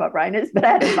don't know how my brain is, but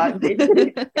I had a bone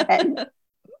density scan.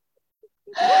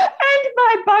 And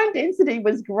my bone density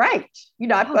was great.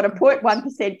 I've got a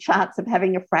 0.1% chance of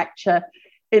having a fracture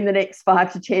in the next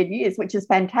 5 to 10 years, which is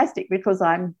fantastic because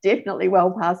I'm definitely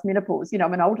well past menopause.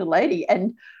 I'm an older lady,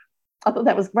 and I thought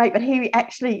that was great. But he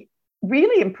actually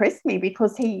really impressed me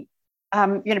because he,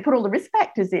 put all the risk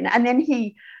factors in, and then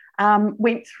he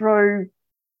went through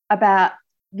about,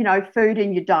 food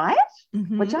in your diet,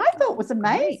 which I thought was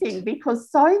amazing because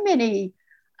so many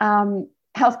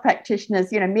health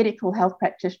practitioners, medical health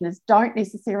practitioners don't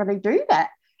necessarily do that.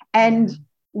 And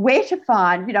where to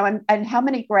find, and how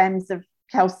many grams of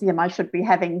calcium I should be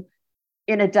having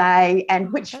in a day,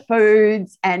 and which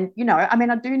foods, and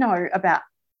I do know about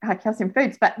high calcium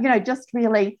foods, but just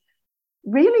really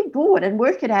good, and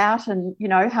work it out, and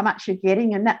how much you're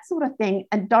getting and that sort of thing,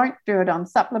 and don't do it on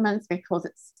supplements because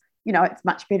it's it's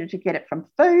much better to get it from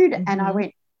food. And I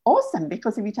went, awesome,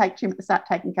 because if you start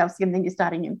taking calcium, then you're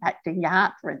starting impacting your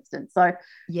heart, for instance. So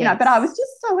but I was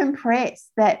just so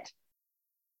impressed that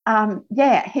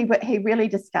he really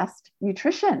discussed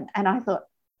nutrition, and I thought,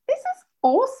 this is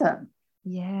awesome.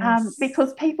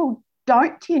 Because people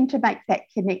don't tend to make that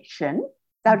connection.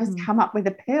 They'll just come up with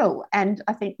a pill, and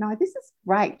I think, no, this is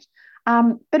great.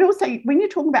 But also, when you're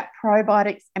talking about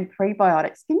probiotics and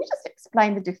prebiotics, can you just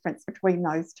explain the difference between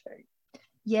those two?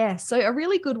 Yeah, so a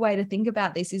really good way to think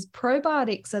about this is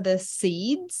probiotics are the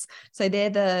seeds. So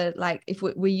they're if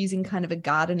we're using kind of a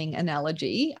gardening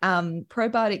analogy,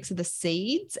 probiotics are the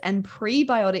seeds, and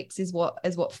prebiotics is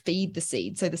what feed the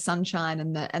seed. So the sunshine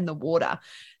and the water.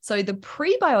 So the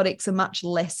prebiotics are much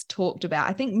less talked about.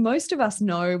 I think most of us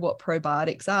know what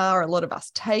probiotics are. A lot of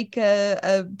us take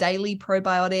a daily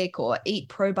probiotic or eat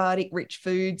probiotic rich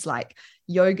foods like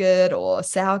yogurt or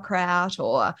sauerkraut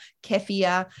or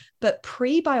kefir. But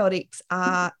prebiotics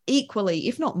are equally,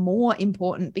 if not more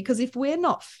important, because if we're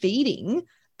not feeding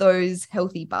those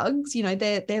healthy bugs,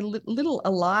 they're little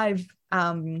alive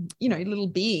little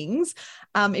beings.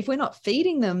 If we're not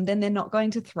feeding them, then they're not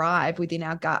going to thrive within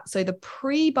our gut. So the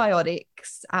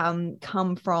prebiotics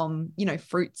come from,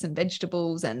 fruits and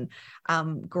vegetables and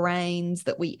grains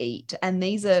that we eat. And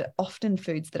these are often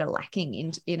foods that are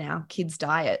lacking in our kids'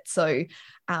 diet. So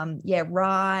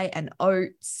rye and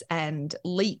oats and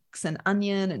leeks and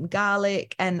onion and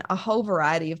garlic and a whole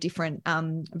variety of different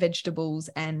vegetables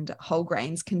and whole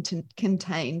grains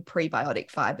contain prebiotic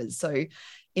fibers. So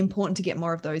important to get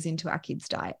more of those into our kids'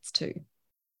 diets too.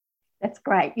 That's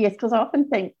great. Yes, because I often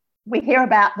think we hear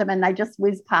about them and they just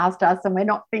whiz past us, and we're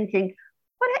not thinking,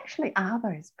 what actually are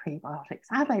those prebiotics?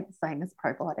 Are they the same as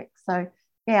probiotics? So,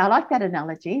 I like that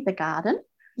analogy, the garden.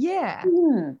 Yeah.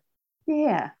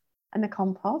 Yeah. And the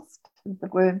compost, the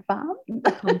worm farm.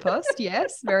 The compost,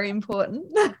 yes, very important.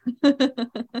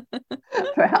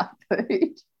 For our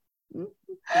food.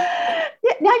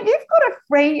 Now you've got a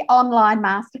free online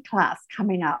masterclass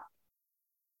coming up.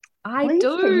 Please,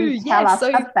 do. Can you tell us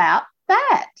about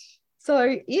that? So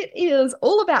it is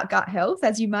all about gut health,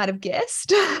 as you might have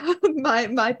guessed,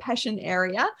 my passion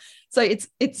area. So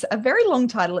it's a very long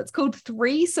title. It's called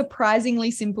 3 Surprisingly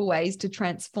Simple Ways to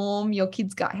Transform Your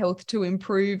Kids' Gut Health to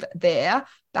Improve Their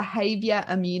Behavior,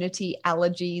 Immunity,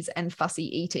 Allergies, and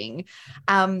Fussy Eating.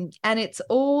 And it's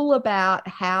all about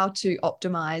how to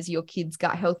optimize your kids'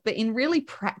 gut health, but in really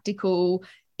practical,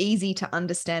 easy to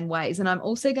understand ways. And I'm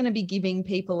also going to be giving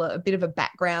people a bit of a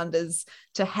background as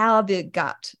to how the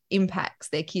gut impacts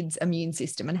their kids' immune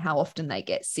system and how often they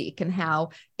get sick and how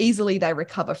easily they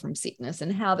recover from sickness,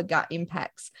 and how the gut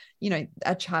impacts,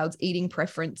 a child's eating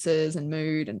preferences and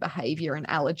mood and behavior and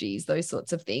allergies, those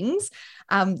sorts of things.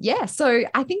 So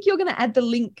I think you're going to add the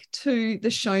link to the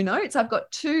show notes. I've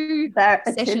got 2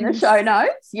 sessions in the show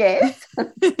notes. Yes.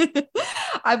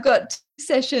 I've got 2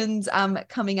 sessions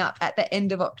coming up at the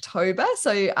end of October.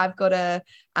 So I've got a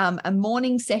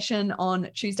morning session on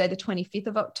Tuesday, the 25th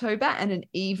of October, and an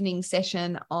evening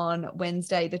session on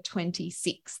Wednesday, the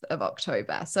 26th of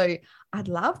October. So I'd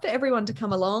love for everyone to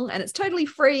come along, and it's totally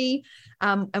free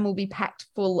and will be packed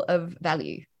full of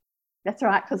value. That's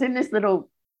right, because in this little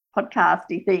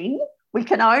podcasty thing, we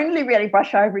can only really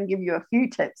brush over and give you a few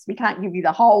tips. We can't give you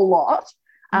the whole lot.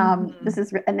 And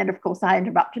then, of course, I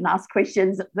interrupt and ask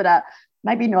questions that are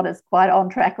maybe not as quite on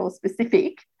track or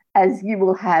specific as you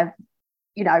will have,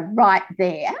 right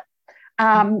there.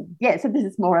 So this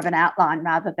is more of an outline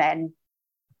rather than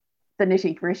the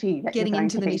nitty-gritty that getting you're going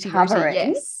into to the be nitty-gritty. covering.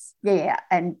 Yes. Yeah,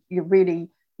 and you're really,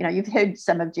 you've heard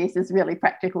some of Jess's really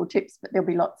practical tips, but there'll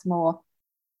be lots more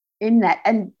in that.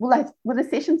 And will the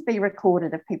sessions be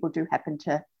recorded if people do happen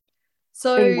to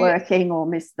be working or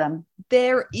miss them?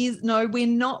 We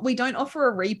don't offer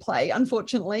a replay,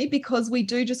 unfortunately, because we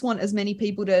do just want as many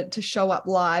people to show up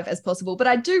live as possible. But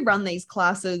I do run these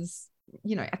classes,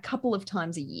 a couple of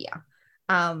times a year.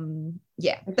 But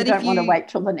you don't want to wait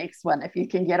till the next one if you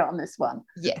can get on this one.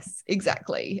 Yes,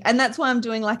 exactly. And that's why I'm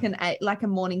doing like a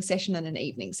morning session and an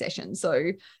evening session.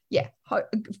 So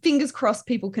fingers crossed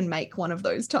people can make one of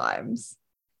those times.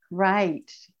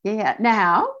 Great. Yeah.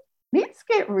 Now let's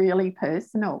get really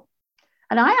personal.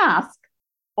 And I ask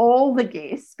all the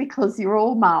guests, because you're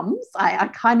all mums, I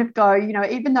kind of go,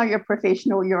 even though you're a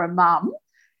professional, you're a mum.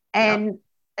 And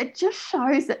it just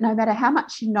shows that no matter how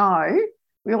much you know,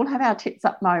 we all have our tits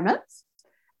up moments,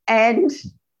 and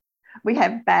we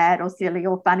have bad or silly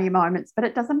or funny moments, but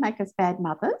it doesn't make us bad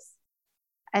mothers.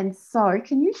 And so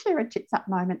can you share a tits up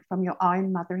moment from your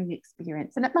own mothering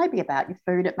experience? And it may be about your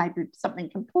food. It may be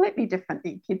something completely different that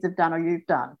your kids have done or you've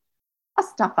done. A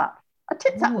stuff up, a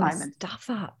tits up moment. Stuff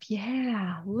up.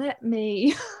 Yeah. Let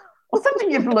me. Or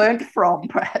something you've learned from,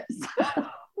 perhaps.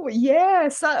 Yeah.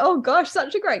 So, oh gosh,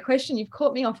 such a great question. You've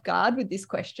caught me off guard with this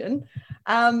question.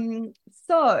 So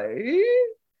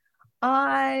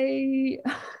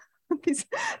this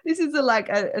is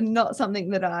not something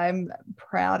that I'm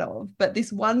proud of, but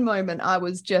this one moment I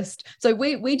was just, so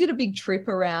we did a big trip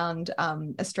around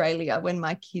Australia when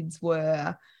my kids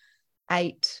were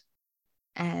 8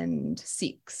 and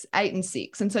 6.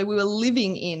 And so we were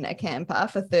living in a camper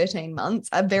for 13 months,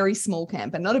 a very small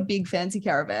camper, not a big fancy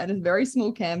caravan, a very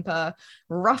small camper,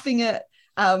 roughing it,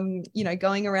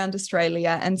 going around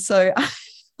Australia. And so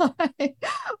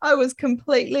I was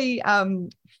completely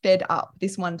fed up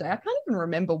this one day. I can't even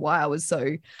remember why I was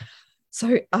so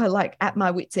at my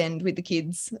wit's end with the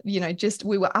kids.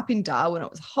 We were up in Darwin,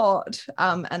 it was hot,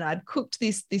 and I'd cooked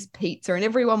this pizza, and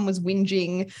everyone was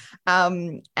whinging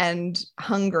and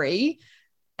hungry,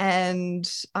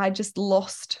 and I just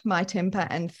lost my temper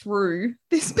and threw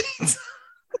this pizza.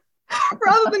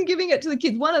 Rather than giving it to the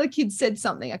kids, one of the kids said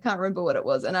something, I can't remember what it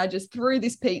was, and I just threw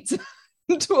this pizza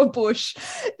into a bush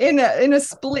in a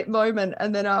split moment.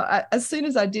 And then as soon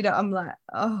as I did it, I'm like,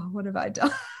 oh, what have I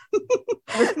done?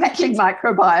 It was catching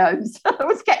microbiomes. It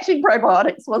was catching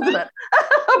probiotics, wasn't it?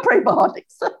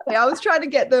 Prebiotics. Yeah, I was trying to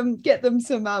get them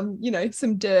some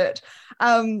some dirt.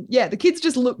 The kids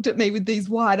just looked at me with these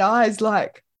wide eyes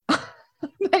like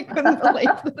they couldn't believe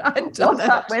that I'd done What's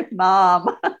up with mum?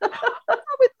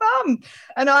 With mum.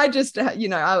 And I just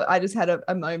I just had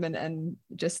a moment and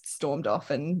just stormed off,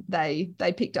 and they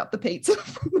picked up the pizza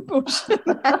from the bush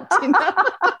and had dinner.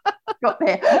 got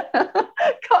their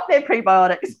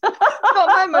prebiotics. Not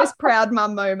my most proud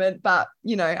mum moment, but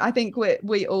I think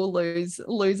we all lose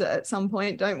it at some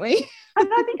point, don't we? And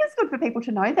I think it's good for people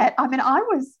to know that. I mean, I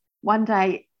was one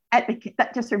day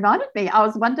that just reminded me, I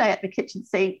was one day at the kitchen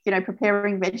sink,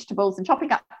 preparing vegetables and chopping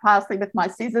up parsley with my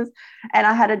scissors, and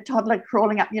I had a toddler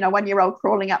crawling up, 1-year-old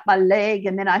crawling up my leg,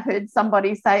 and then I heard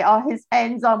somebody say, oh, his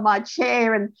hand's on my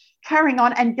chair, and carrying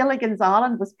on, and Gilligan's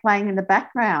Island was playing in the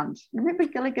background. Remember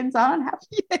Gilligan's Island? How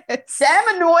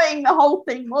damn annoying the whole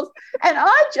thing was. And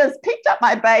I just picked up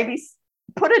my baby,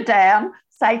 put her down,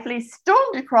 safely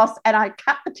stormed across, and I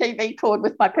cut the TV cord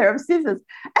with my pair of scissors.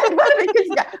 And one of the kids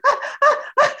go,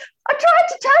 I tried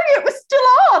to tell you it was still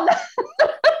on.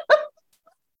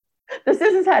 The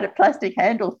scissors had a plastic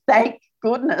handle, thank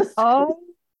goodness. Oh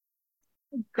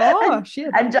gosh.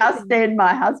 And just then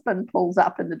my husband pulls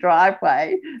up in the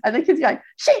driveway, and the kids going,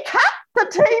 she cut the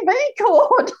TV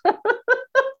cord.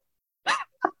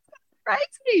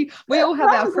 Crazy. We all have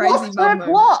our crazy mum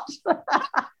moments.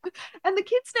 And the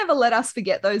kids never let us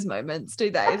forget those moments,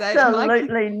 do they?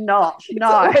 Absolutely not. No.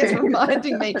 Always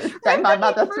reminding me. So my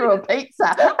mother threw a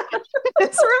pizza. Remember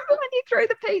when you threw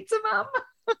the pizza, Mum?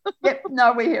 Yep.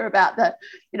 No, we hear about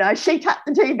she cut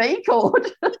the TV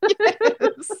cord.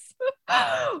 Yes.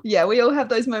 Yeah, we all have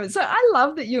those moments. So I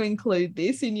love that you include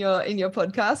this in your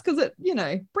podcast, because it,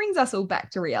 brings us all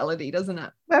back to reality, doesn't it?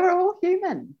 We're all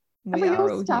human. We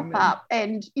all stuff human. Up,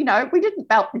 and we didn't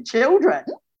belt the children.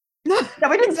 No,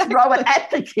 we didn't throw it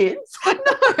at the kids. No,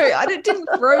 I didn't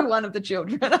throw one of the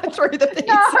children. I threw the pizza.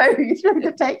 No, you threw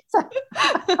the pizza.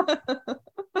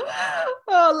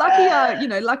 Oh,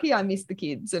 lucky I missed the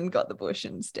kids and got the bush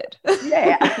instead.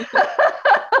 Yeah.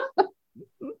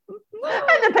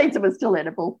 And the pizza was still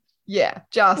edible. Yeah,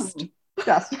 just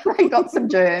they got some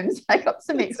germs. They got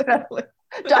some extra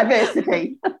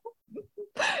diversity.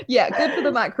 Yeah, good for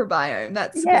the microbiome.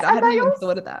 That's Yeah, good. I hadn't even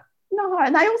thought of that. No,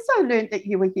 and they also learned that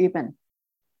you were human.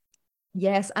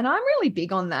 Yes, and I'm really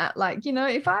big on that. Like,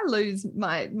 if I lose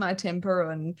my temper,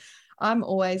 and I'm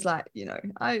always like,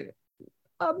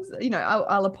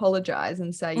 I'll apologize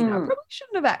and say, I probably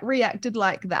shouldn't have reacted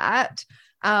like that.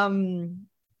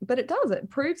 But it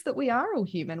proves that we are all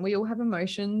human. We all have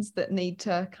emotions that need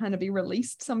to kind of be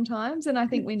released sometimes. And I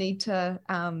think we need to,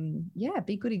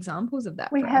 be good examples of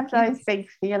that. We have those big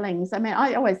feelings. I mean,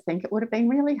 I always think it would have been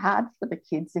really hard for the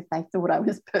kids if they thought I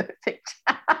was perfect.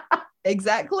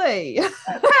 Exactly.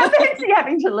 How fancy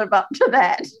having to live up to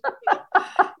that.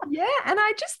 Yeah. And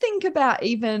I just think about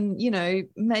even,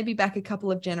 maybe back a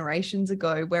couple of generations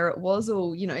ago where it was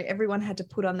all, everyone had to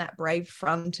put on that brave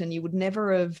front, and you would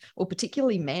never have, or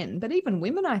particularly men, but even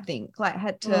women, I think, like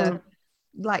had to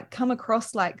like come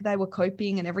across like they were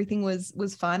coping and everything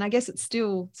was fine. I guess it's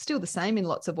still the same in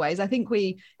lots of ways. I think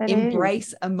we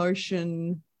embrace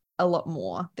emotion a lot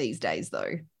more these days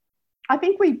though. I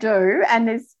think we do, and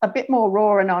there's a bit more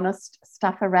raw and honest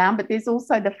stuff around, but there's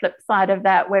also the flip side of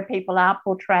that where people are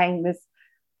portraying this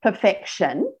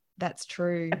perfection. That's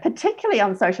true. Particularly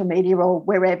on social media or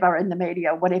wherever in the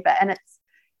media or whatever, and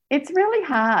it's really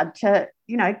hard to,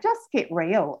 just get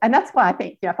real. And that's why I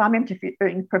think, if I'm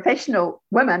interviewing professional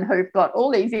women who've got all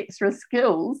these extra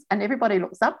skills and everybody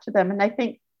looks up to them and they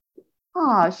think,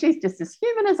 oh, she's just as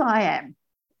human as I am.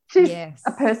 She's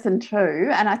a person too.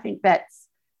 And I think that's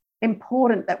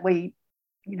important that we,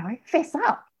 fess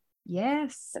up.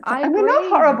 Yes, and we're not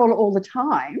horrible all the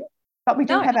time, but we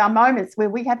do have our moments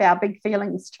where we have our big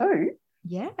feelings too.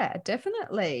 Yeah,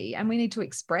 definitely. And we need to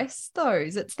express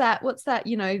those. It's that, what's that,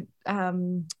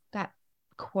 that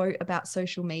quote about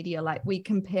social media, like we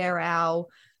compare our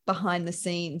behind the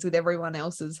scenes with everyone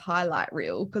else's highlight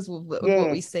reel because of what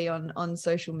we see on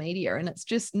social media, and it's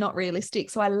just not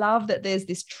realistic. So I love that there's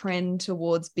this trend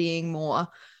towards being more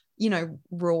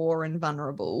raw and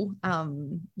vulnerable. We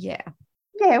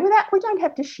don't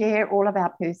have to share all of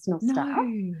our personal stuff,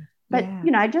 but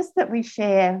just that we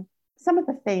share some of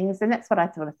the things. And that's what I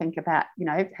sort of think about,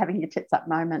 having your tits up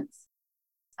moments,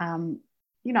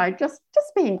 just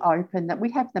being open, that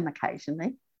we have them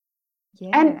occasionally.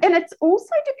 And it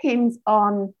also depends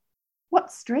on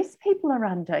what stress people are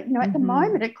under. At the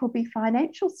moment it could be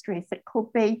financial stress, it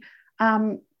could be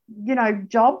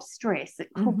job stress, it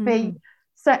could be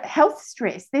health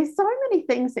stress. There's so many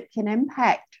things that can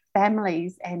impact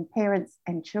families and parents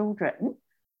and children.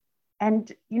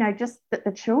 And, just that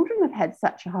the children have had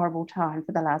such a horrible time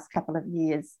for the last couple of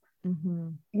years.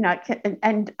 And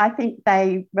I think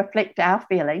they reflect our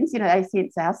feelings, they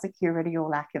sense our security or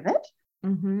lack of it.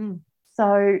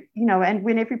 So, and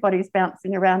when everybody's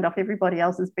bouncing around off everybody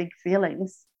else's big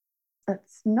feelings,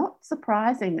 it's not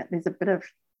surprising that there's a bit of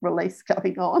release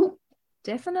going on.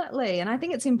 Definitely. And I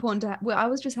think it's important to I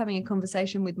was just having a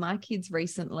conversation with my kids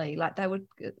recently. Like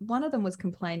one of them was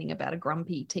complaining about a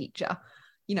grumpy teacher,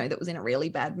 that was in a really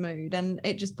bad mood. And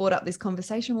it just brought up this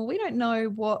conversation. Well, we don't know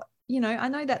what, I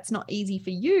know that's not easy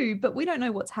for you, but we don't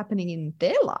know what's happening in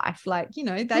their life. Like,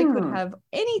 they could have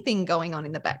anything going on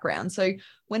in the background. So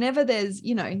whenever there's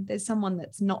someone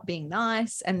that's not being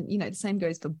nice, and, the same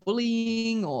goes for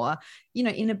bullying or,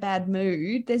 in a bad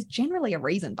mood, there's generally a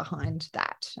reason behind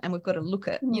that. And we've got to look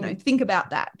at, think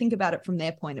about it from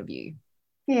their point of view.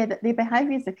 Yeah, that their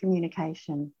behaviours are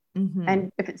communication.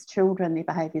 And if it's children, their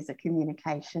behaviours are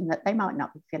communication, that they might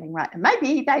not be feeling right. And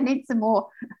maybe they need some more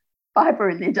fibre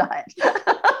in their diet.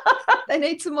 They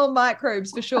need some more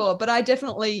microbes for sure. But I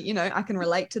definitely, I can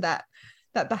relate to that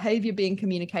behaviour being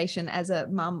communication as a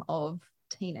mum of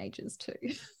teenagers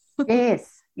too.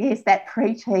 Yes, that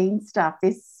preteen stuff.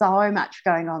 There's so much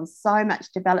going on, so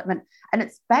much development. And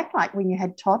it's back like when you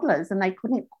had toddlers and they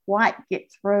couldn't quite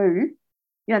get through.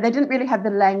 They didn't really have the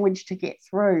language to get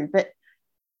through. But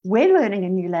we're learning a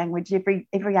new language every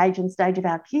age and stage of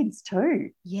our kids too.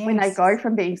 Yes. When they go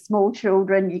from being small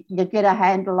children, you get a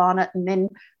handle on it, and then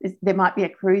there might be a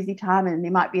cruisy time and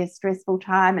there might be a stressful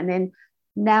time. And then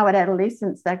now at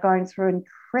adolescence, they're going through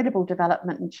incredible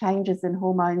development and changes in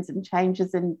hormones and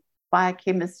changes in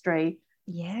biochemistry.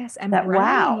 Yes, and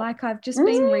brain, like I've just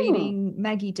been reading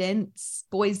Maggie Dent's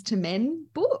Boys to Men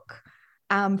book.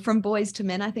 From Boys to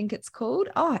Men, I think it's called.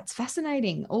 Oh, it's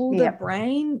fascinating. All the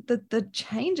brain, the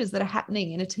changes that are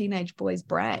happening in a teenage boy's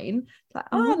brain. It's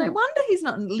like, no wonder he's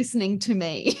not listening to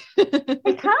me. He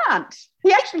can't.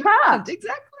 He actually can't.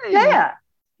 Exactly. Yeah.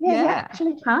 Yeah, you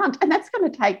actually can't. And that's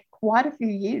going to take quite a few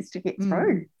years to get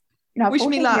through. You know, Wish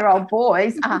me luck. 14-year-old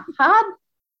boys are hard.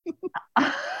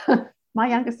 My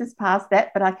youngest has passed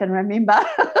that, but I can remember.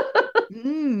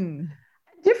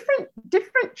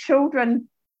 Different children,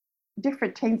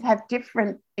 different teens have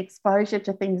different exposure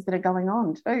to things that are going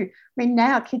on too. I mean,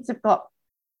 now kids have got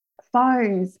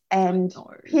phones and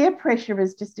peer pressure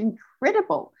is just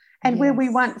incredible. And where we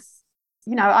once,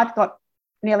 you know, I've got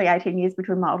nearly 18 years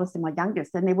between my oldest and my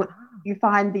youngest, and you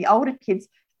find the older kids,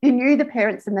 you knew the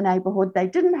parents in the neighbourhood, they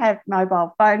didn't have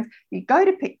mobile phones, you go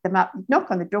to pick them up, you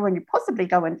knock on the door and you possibly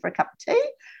go in for a cup of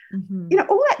tea. You know,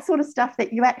 all that sort of stuff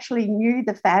that you actually knew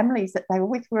the families that they were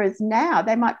with, whereas now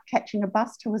they might be catching a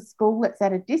bus to a school that's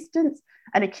at a distance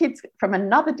and a kid from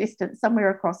another distance somewhere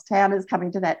across town is coming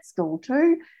to that school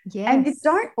too. And you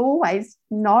don't always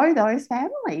know those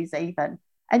families even.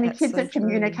 And the kids are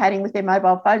communicating with their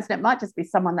mobile phones, and it might just be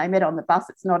someone they met on the bus.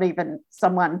 It's not even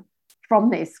someone from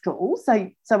their school. So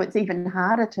it's even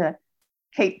harder to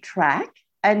keep track.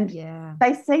 And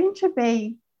they seem to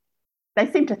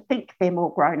think they're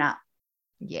more grown up.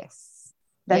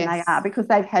 Than they are, because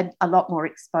they've had a lot more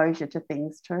exposure to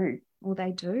things too. Well,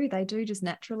 they do just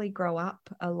naturally grow up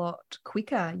a lot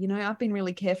quicker. You know, I've been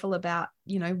really careful about,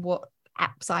 you know, what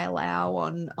apps I allow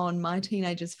on my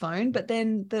teenager's phone, but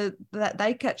then that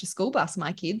they catch a school bus,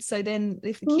 my kids. So then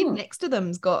if the kid next to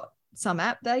them's got some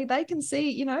app, they can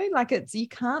see, you know, like you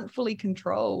can't fully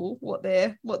control what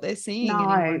they're seeing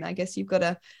anymore. And I guess you've got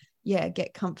to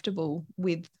get comfortable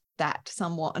with that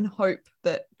somewhat and hope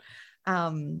that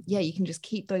you can just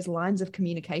keep those lines of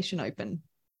communication open.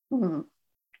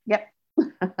 Yep.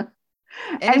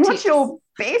 And what's your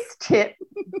best tip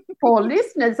for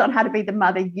listeners on how to be the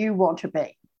mother you want to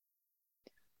be?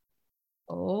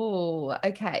 Oh,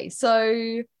 okay.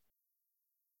 So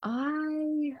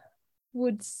I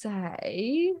would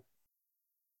say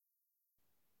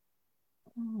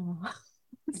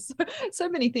so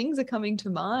many things are coming to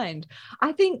mind.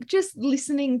 I think just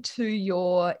listening to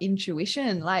your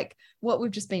intuition, like what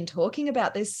we've just been talking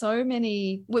about, there's so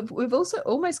many, we've also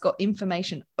almost got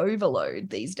information overload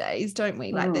these days, don't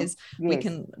we? Like we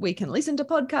can listen to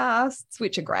podcasts,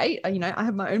 which are great. You know, I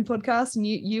have my own podcast and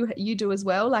you do as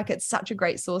well. Like it's such a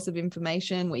great source of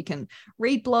information. We can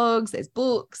read blogs, there's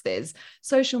books, there's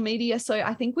social media. So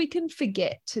I think we can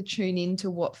forget to tune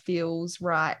into what feels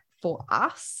right for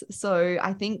us. So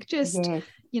I think just,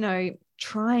 you know,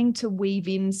 trying to weave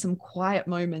in some quiet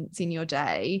moments in your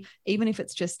day, even if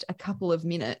it's just a couple of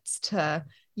minutes to,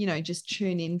 you know, just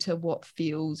tune into what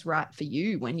feels right for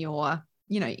you when you're,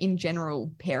 you know, in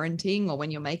general parenting or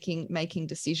when you're making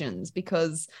decisions,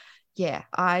 because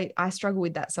I struggle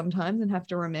with that sometimes and have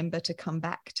to remember to come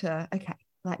back to, okay,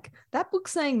 like that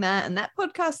book's saying that and that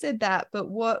podcast said that, but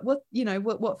what you know,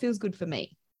 what feels good for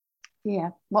me? Yeah,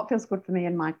 what feels good for me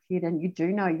and my kid. And you do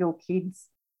know your kids.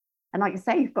 And like you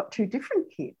say, you've got two different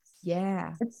kids.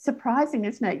 Yeah. It's surprising,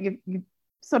 isn't it? You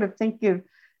sort of think you've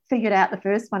figured out the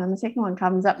first one and the second one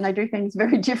comes up and they do things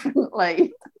very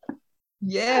differently.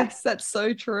 Yes, that's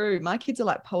so true. My kids are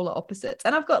like polar opposites.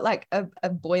 And I've got like a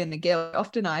boy and a girl.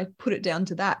 Often I put it down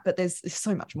to that, but there's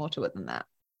so much more to it than that.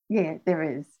 Yeah,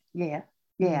 there is. Yeah.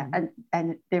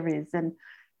 And there is. And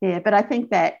yeah, but I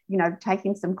think that, you know,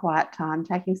 taking some quiet time,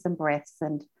 taking some breaths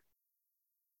and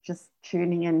just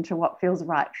tuning into what feels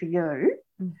right for you.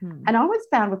 And I always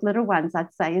found with little ones,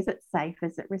 I'd say, is it safe?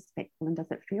 Is it respectful? And does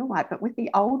it feel right? But with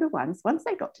the older ones, once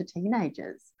they got to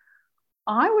teenagers,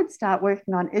 I would start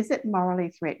working on, is it morally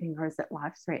threatening or is it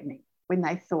life-threatening when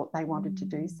they thought they wanted to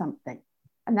do something?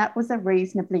 And that was a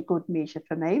reasonably good measure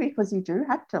for me, because you do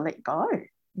have to let go.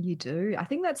 You do. I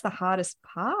think that's the hardest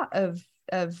part of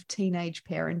teenage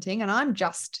parenting. And I'm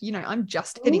just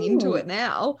heading into it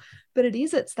now, but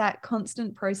it's that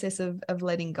constant process of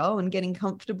letting go and getting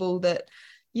comfortable that,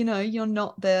 you know, you're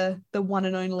not the one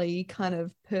and only kind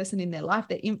of person in their life.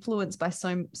 They're influenced by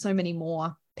so many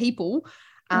more people.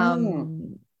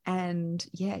 And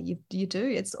yeah, you do.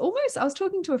 It's almost, I was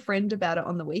talking to a friend about it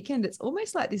on the weekend. It's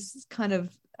almost like this kind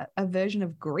of a version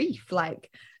of grief, like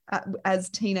as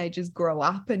teenagers grow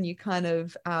up and you kind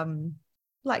of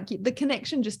like the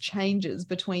connection just changes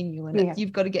between you, and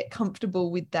you've got to get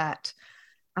comfortable with that,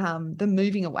 the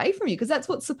moving away from you, because that's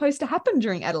what's supposed to happen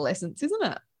during adolescence, isn't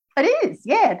it? It is,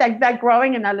 yeah. They're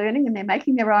growing and they're learning and they're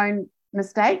making their own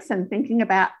mistakes and thinking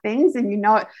about things, and you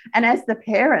know, and as the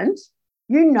parent,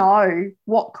 you know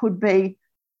what could be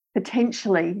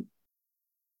potentially,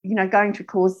 you know, going to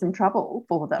cause some trouble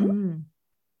for them.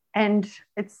 And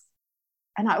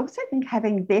I also think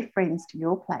having their friends to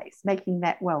your place, making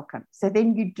that welcome. So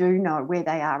then you do know where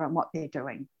they are and what they're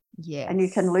doing. Yes. And you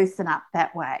can loosen up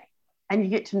that way. and you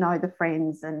get to know the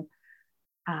friends and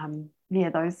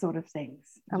those sort of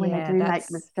things. And when they do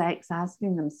make mistakes,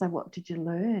 asking them, so what did you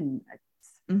learn?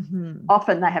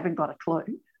 Often they haven't got a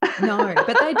clue. No,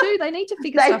 but they do. They need to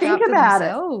figure stuff out for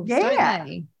themselves, don't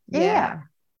they? Yeah.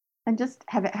 And just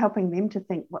helping them to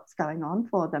think what's going on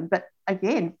for them. But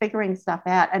again, figuring stuff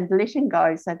out and letting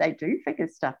go so they do figure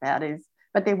stuff out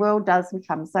but their world does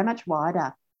become so much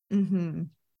wider.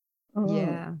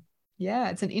 Yeah,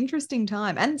 it's an interesting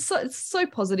time, and so it's so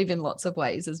positive in lots of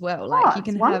ways as well. Like you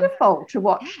can it's wonderful to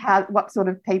watch what sort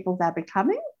of people they're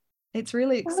becoming. It's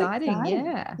really exciting.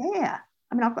 Yeah.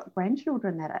 I mean, I've got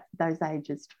grandchildren that are those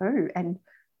ages too, and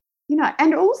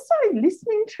and also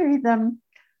listening to them.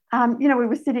 We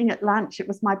were sitting at lunch. It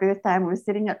was my birthday, and we were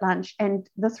sitting at lunch, and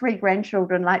the 3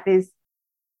 grandchildren, they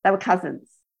were cousins,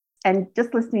 and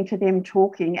just listening to them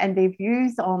talking and their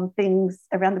views on things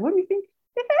around the world, you think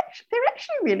they're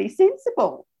actually really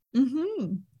sensible.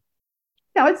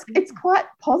 It's quite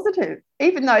positive,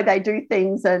 even though they do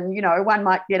things, and one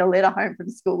might get a letter home from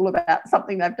school about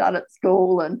something they've done at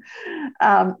school, and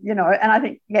and I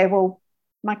think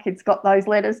my kids got those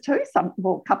letters too. A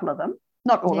couple of them.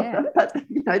 Not all of them, but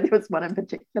there was one in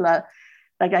particular.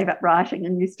 They gave up writing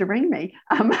and used to ring me.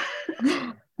 Not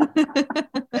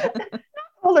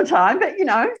all the time, but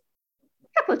a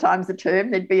couple of times a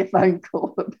term there'd be a phone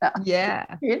call about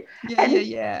it. And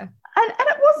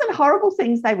it wasn't horrible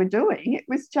things they were doing. It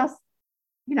was just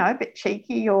a bit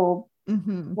cheeky or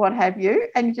what have you.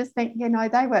 And you just think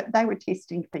they were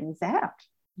testing things out.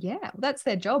 Yeah, that's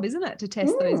their job, isn't it? To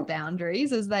test those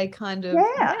boundaries as they kind of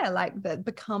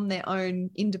become their own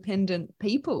independent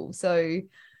people. So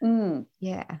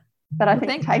But I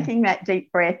think taking that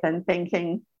deep breath and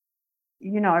thinking,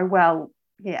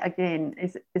 again,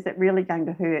 is it really going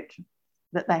to hurt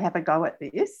that they have a go at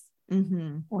this?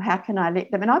 Or how can I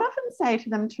let them? And I'd often say to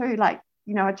them too, like,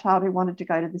 a child who wanted to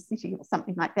go to the city or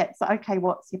something like that. So, okay,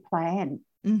 what's your plan?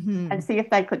 And see if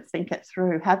they could think it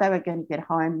through, how they were going to get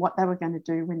home, what they were going to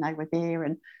do when they were there.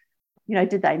 And,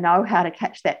 did they know how to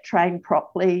catch that train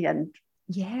properly? And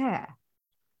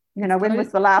when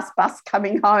was the last bus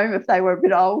coming home if they were a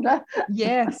bit older?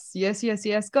 Yes.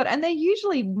 God, and they're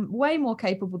usually way more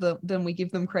capable than we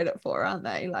give them credit for, aren't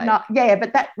they?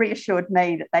 But that reassured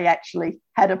me that they actually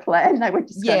had a plan. They were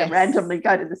just going to randomly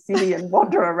go to the city and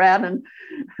wander around and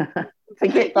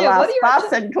forget the last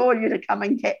bus and call you to come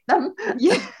and get them.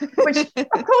 Which,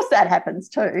 of course, that happens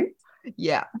too.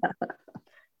 Yeah.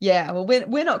 Well,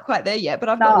 we're not quite there yet, but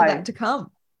I've got all that to come.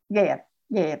 Yeah.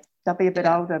 They'll be a bit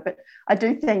older, but I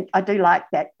do like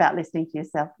that about listening to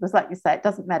yourself, because like you say, it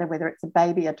doesn't matter whether it's a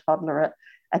baby, a toddler,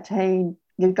 a teen,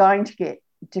 you're going to get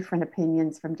different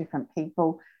opinions from different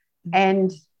people.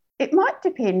 And it might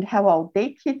depend how old their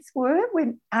kids were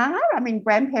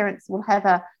grandparents will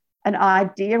have an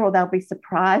idea, or they'll be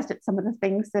surprised at some of the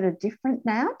things that are different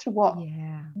now to what,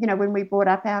 when we brought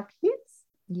up our kids.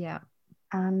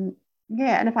 And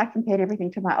if I compared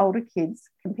everything to my older kids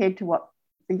compared to what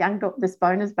this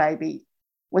Boner's baby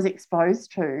was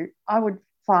exposed to, I would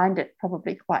find it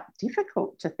probably quite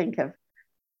difficult to think of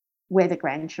where the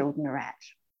grandchildren are at.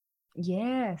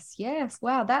 Yes.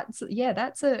 Wow, that's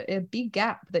a big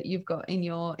gap that you've got in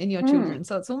your children.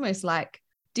 So it's almost like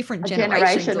different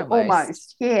generations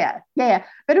almost. Yeah.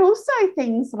 But also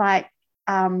things like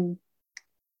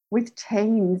with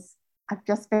teens, I've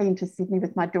just been to Sydney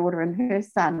with my daughter and her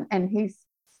son, and he's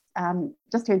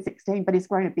just turned 16, but he's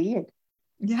grown a beard.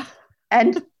 Yeah.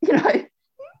 And,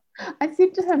 I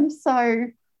said to him, so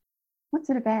what's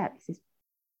it about? He says,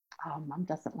 oh, Mum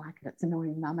doesn't like it. It's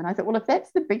annoying, Mum. And I thought, well, if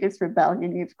that's the biggest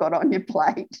rebellion you've got on your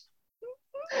plate,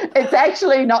 it's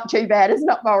actually not too bad. It's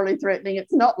not morally threatening.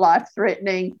 It's not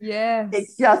life-threatening. Yes.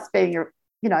 It's just being,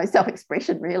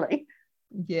 self-expression, really.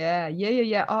 Yeah.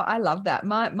 Oh, I love that.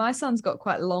 My son's got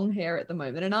quite long hair at the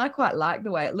moment, and I quite like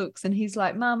the way it looks. And he's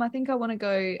like, Mum, I think I want to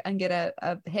go and get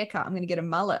a haircut. I'm going to get a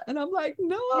mullet. And I'm like,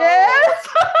 no. Yes.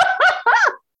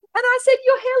 And I said,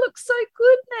 your hair looks so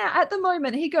good now at the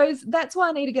moment. He goes, that's why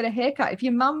I need to get a haircut. If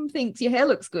your mum thinks your hair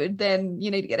looks good, then you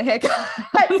need to get a haircut.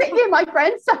 My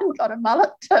grandson got a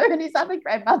mullet too, and his other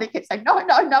grandmother kept saying, no,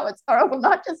 it's horrible. And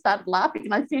I just started laughing,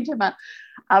 and I sent him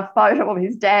a photo of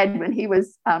his dad when he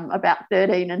was about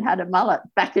 13 and had a mullet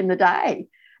back in the day.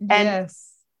 And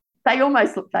they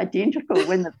almost looked identical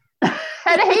when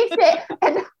and he said,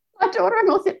 and my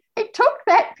daughter-in-law said, he took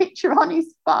that picture on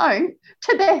his phone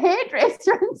to the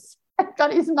hairdresser and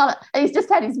got his mullet. He's just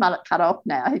had his mullet cut off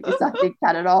now. He just did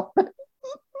cut it off.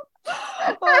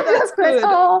 Oh, that's good.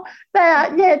 Oh, they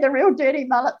are, yeah, the real dirty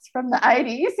mullets from the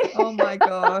 80s. Oh my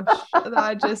gosh.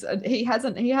 He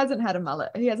hasn't had a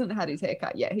mullet. He hasn't had his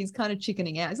haircut yet. He's kind of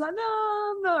chickening out. He's like,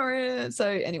 no, I'm not really. So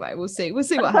anyway, we'll see. We'll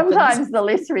see what happens. Sometimes the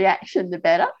less reaction, the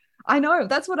better. I know,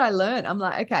 that's what I learned. I'm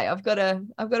like, okay, I've got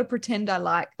to pretend I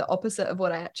like the opposite of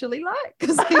what I actually like,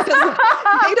 because he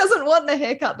doesn't want the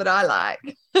haircut that I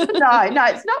like. No,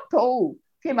 it's not cool.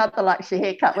 Your mother likes your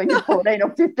haircut when you're 14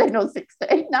 or 15 or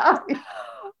 16. No.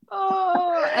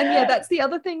 Oh, and yeah, that's the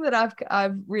other thing that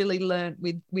I've really learned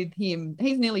with him.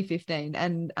 He's nearly 15,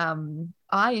 and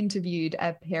I interviewed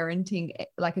a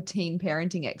teen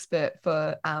parenting expert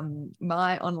for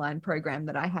my online program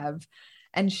that I have.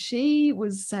 And she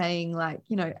was saying, like,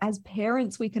 you know, as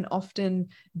parents, we can often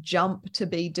jump to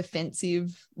be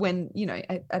defensive when, you know,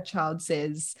 a child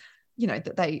says, you know,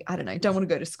 that they, I don't know, don't want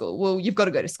to go to school. Well, you've got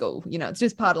to go to school, you know, it's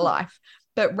just part of life.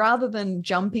 But rather than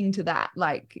jumping to that,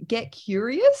 like, get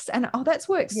curious. And that's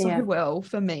worked so well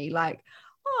for me. Like,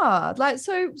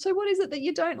 so what is it that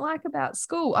you don't like about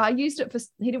school? I used it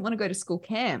he didn't want to go to school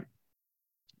camp.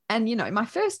 And, you know, my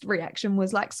first reaction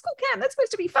was like, school camp, that's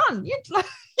supposed to be fun. You got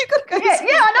to go to school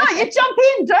I know. You jump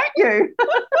in, don't you?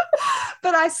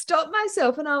 But I stopped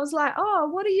myself and I was like, oh,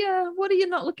 what are you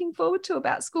not looking forward to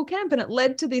about school camp? And it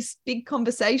led to this big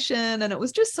conversation, and it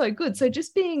was just so good. So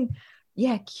just being,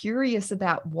 curious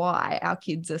about why our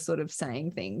kids are sort of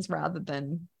saying things rather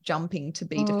than jumping to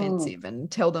be defensive and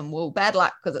tell them, well, bad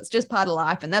luck, because it's just part of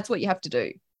life and that's what you have to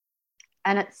do.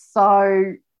 And it's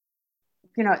so...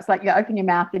 You know, it's like you open your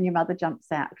mouth and your mother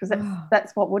jumps out, because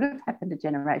that's what would have happened a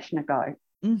generation ago.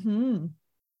 Mm-hmm.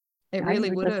 It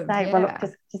really would have. Say, well, look,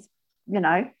 just you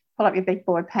know, pull up your big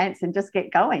boy pants and just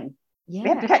get going. Yeah. We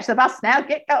have to catch the bus now.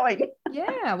 Get going.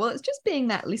 Yeah. Well, it's just being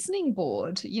that listening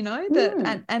board, you know,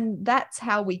 that and that's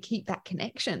how we keep that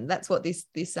connection. That's what this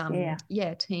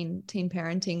teen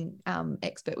parenting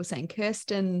expert was saying.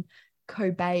 Kirsten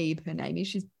Kobabe, her name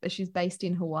is. She's based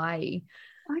in Hawaii.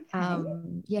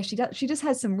 Okay. She just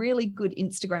has some really good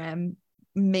Instagram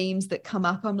memes that come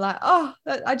up. I'm like, oh,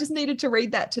 I just needed to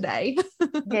read that today.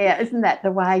 Yeah, isn't that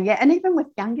the way? Yeah. And even with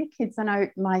younger kids, I know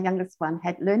my youngest one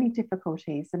had learning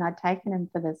difficulties, and I'd taken him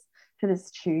to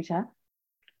this tutor,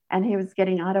 and he was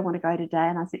getting, I don't want to go today.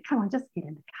 And I said, come on, just get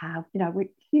in the car. You know,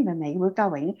 humour me, we're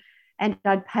going. And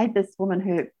I'd paid this woman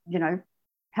who, you know,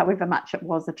 however much it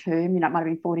was a term, you know, it might have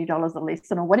been $40 a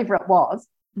lesson or whatever it was.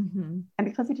 Mm-hmm. And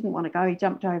because he didn't want to go, he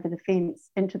jumped over the fence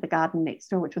into the garden next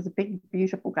door, which was a big,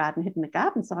 beautiful garden hidden in the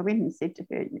garden. So I went and said to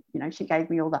her, you know, she gave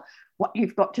me all the what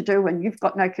you've got to do and you've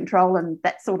got no control and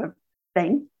that sort of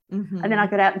thing. Mm-hmm. And then I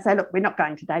got out and say, look, we're not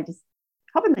going today. Just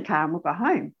hop in the car and we'll go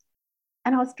home.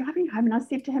 And I was driving home and I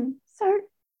said to him,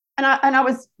 and I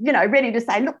was, you know, ready to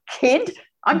say, look, kid,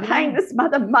 I'm paying this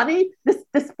mother money,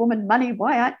 this woman money.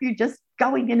 Why aren't you just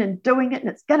going in and doing it? And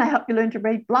it's going to help you learn to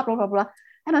read, blah, blah, blah, blah.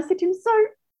 And I said to him, so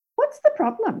what's the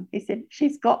problem? He said,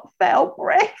 she's got foul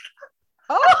breath.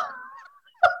 Oh.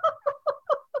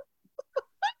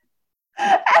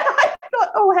 And I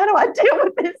thought, oh, how do I deal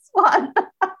with this one?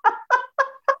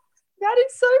 That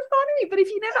is so funny. But if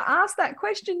you never asked that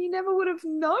question, you never would have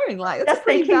known. Like, just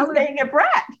think he's being a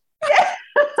brat. Yeah.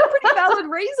 It's a pretty valid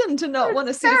reason to not want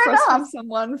to sit across from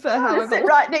someone for however sit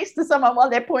right next to someone while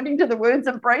they're pointing to the words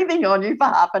and breathing on you for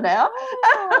half an hour.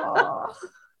 Oh.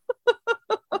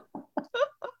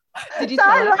 Did you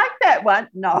tell her? I like that one.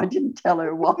 No, I didn't tell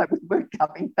her why we were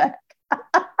coming back.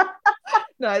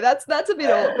 No, that's a bit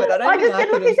awkward. I just said,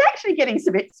 look, he's actually getting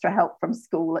some extra help from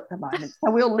school at the moment,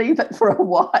 so we'll leave it for a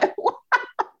while.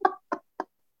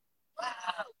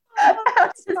 I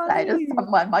was to say to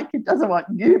someone, my kid doesn't want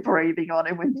you breathing on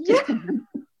him when he's kicking him.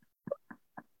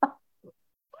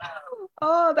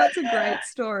 Oh, that's a great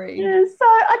story. Yeah, so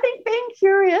I think being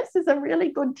curious is a really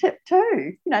good tip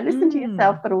too. You know, listen to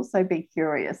yourself, but also be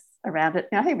curious around it.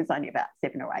 Now, he was only about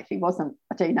 7 or 8. He wasn't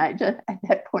a teenager at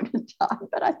that point in time,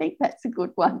 but I think that's a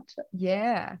good one to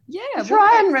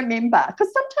try and remember.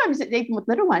 Because sometimes, even with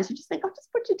little ones, you just think, oh,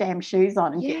 just put your damn shoes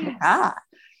on and get in the car.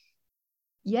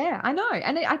 Yeah, I know.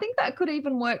 And I think that could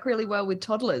even work really well with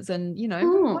toddlers. And, you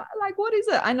know, what is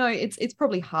it? I know it's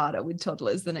probably harder with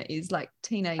toddlers than it is like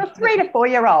teenage. 3 to 4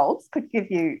 year olds could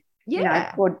give you, you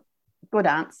know, good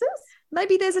answers.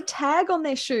 Maybe there's a tag on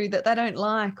their shoe that they don't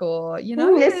like, or, you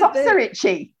know. Their socks are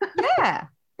itchy. Yeah.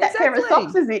 That pair of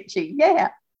socks is itchy. Yeah.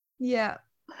 Yeah.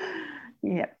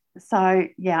 Yeah. So,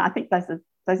 yeah, I think those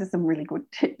are some really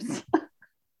good tips.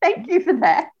 Thank you for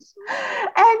that.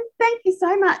 And thank you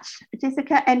so much,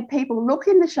 Jessica. And people, look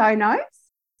in the show notes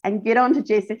and get on to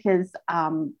Jessica's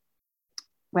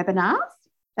webinars.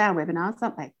 They are webinars,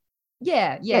 aren't they?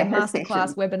 Yeah, her masterclass,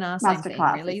 sessions. webinar, same thing,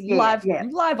 really. Live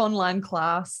online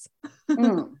class.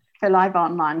 Her live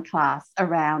online class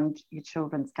around your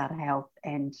children's gut health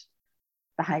and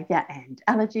behaviour and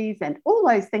allergies and all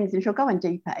those things. And she'll go in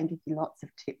deeper and give you lots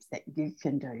of tips that you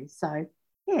can do. So,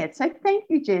 so thank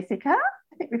you, Jessica.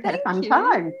 I think we've had a fun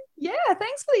time. Yeah,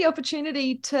 thanks for the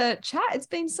opportunity to chat. It's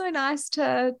been so nice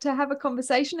to have a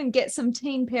conversation and get some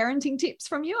teen parenting tips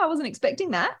from you. I wasn't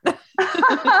expecting that.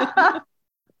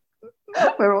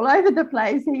 We're all over the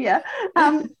place here.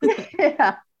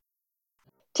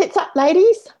 Tits up,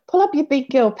 ladies. Pull up your big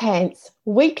girl pants.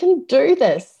 We can do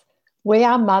this. We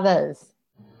are mothers.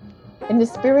 In the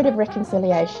spirit of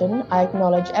reconciliation, I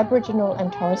acknowledge Aboriginal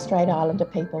and Torres Strait Islander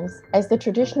peoples as the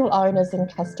traditional owners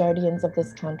and custodians of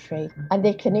this country and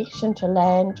their connection to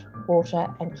land, water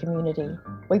and community.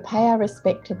 We pay our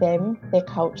respect to them, their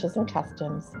cultures and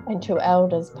customs, and to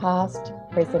elders past,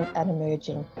 present and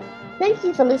emerging. Thank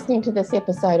you for listening to this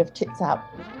episode of Tits Up.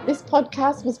 This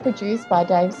podcast was produced by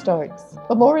Dave Stokes.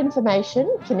 For more information,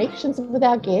 connections with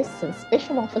our guests and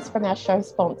special offers from our show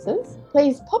sponsors,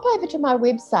 please pop over to my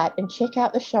website and check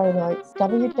out the show notes,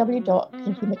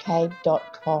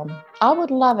 www.pinkymccabe.com. I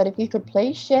would love it if you could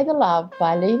please share the love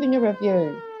by leaving a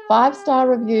review. 5-star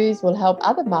reviews will help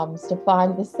other mums to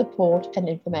find this support and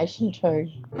information too.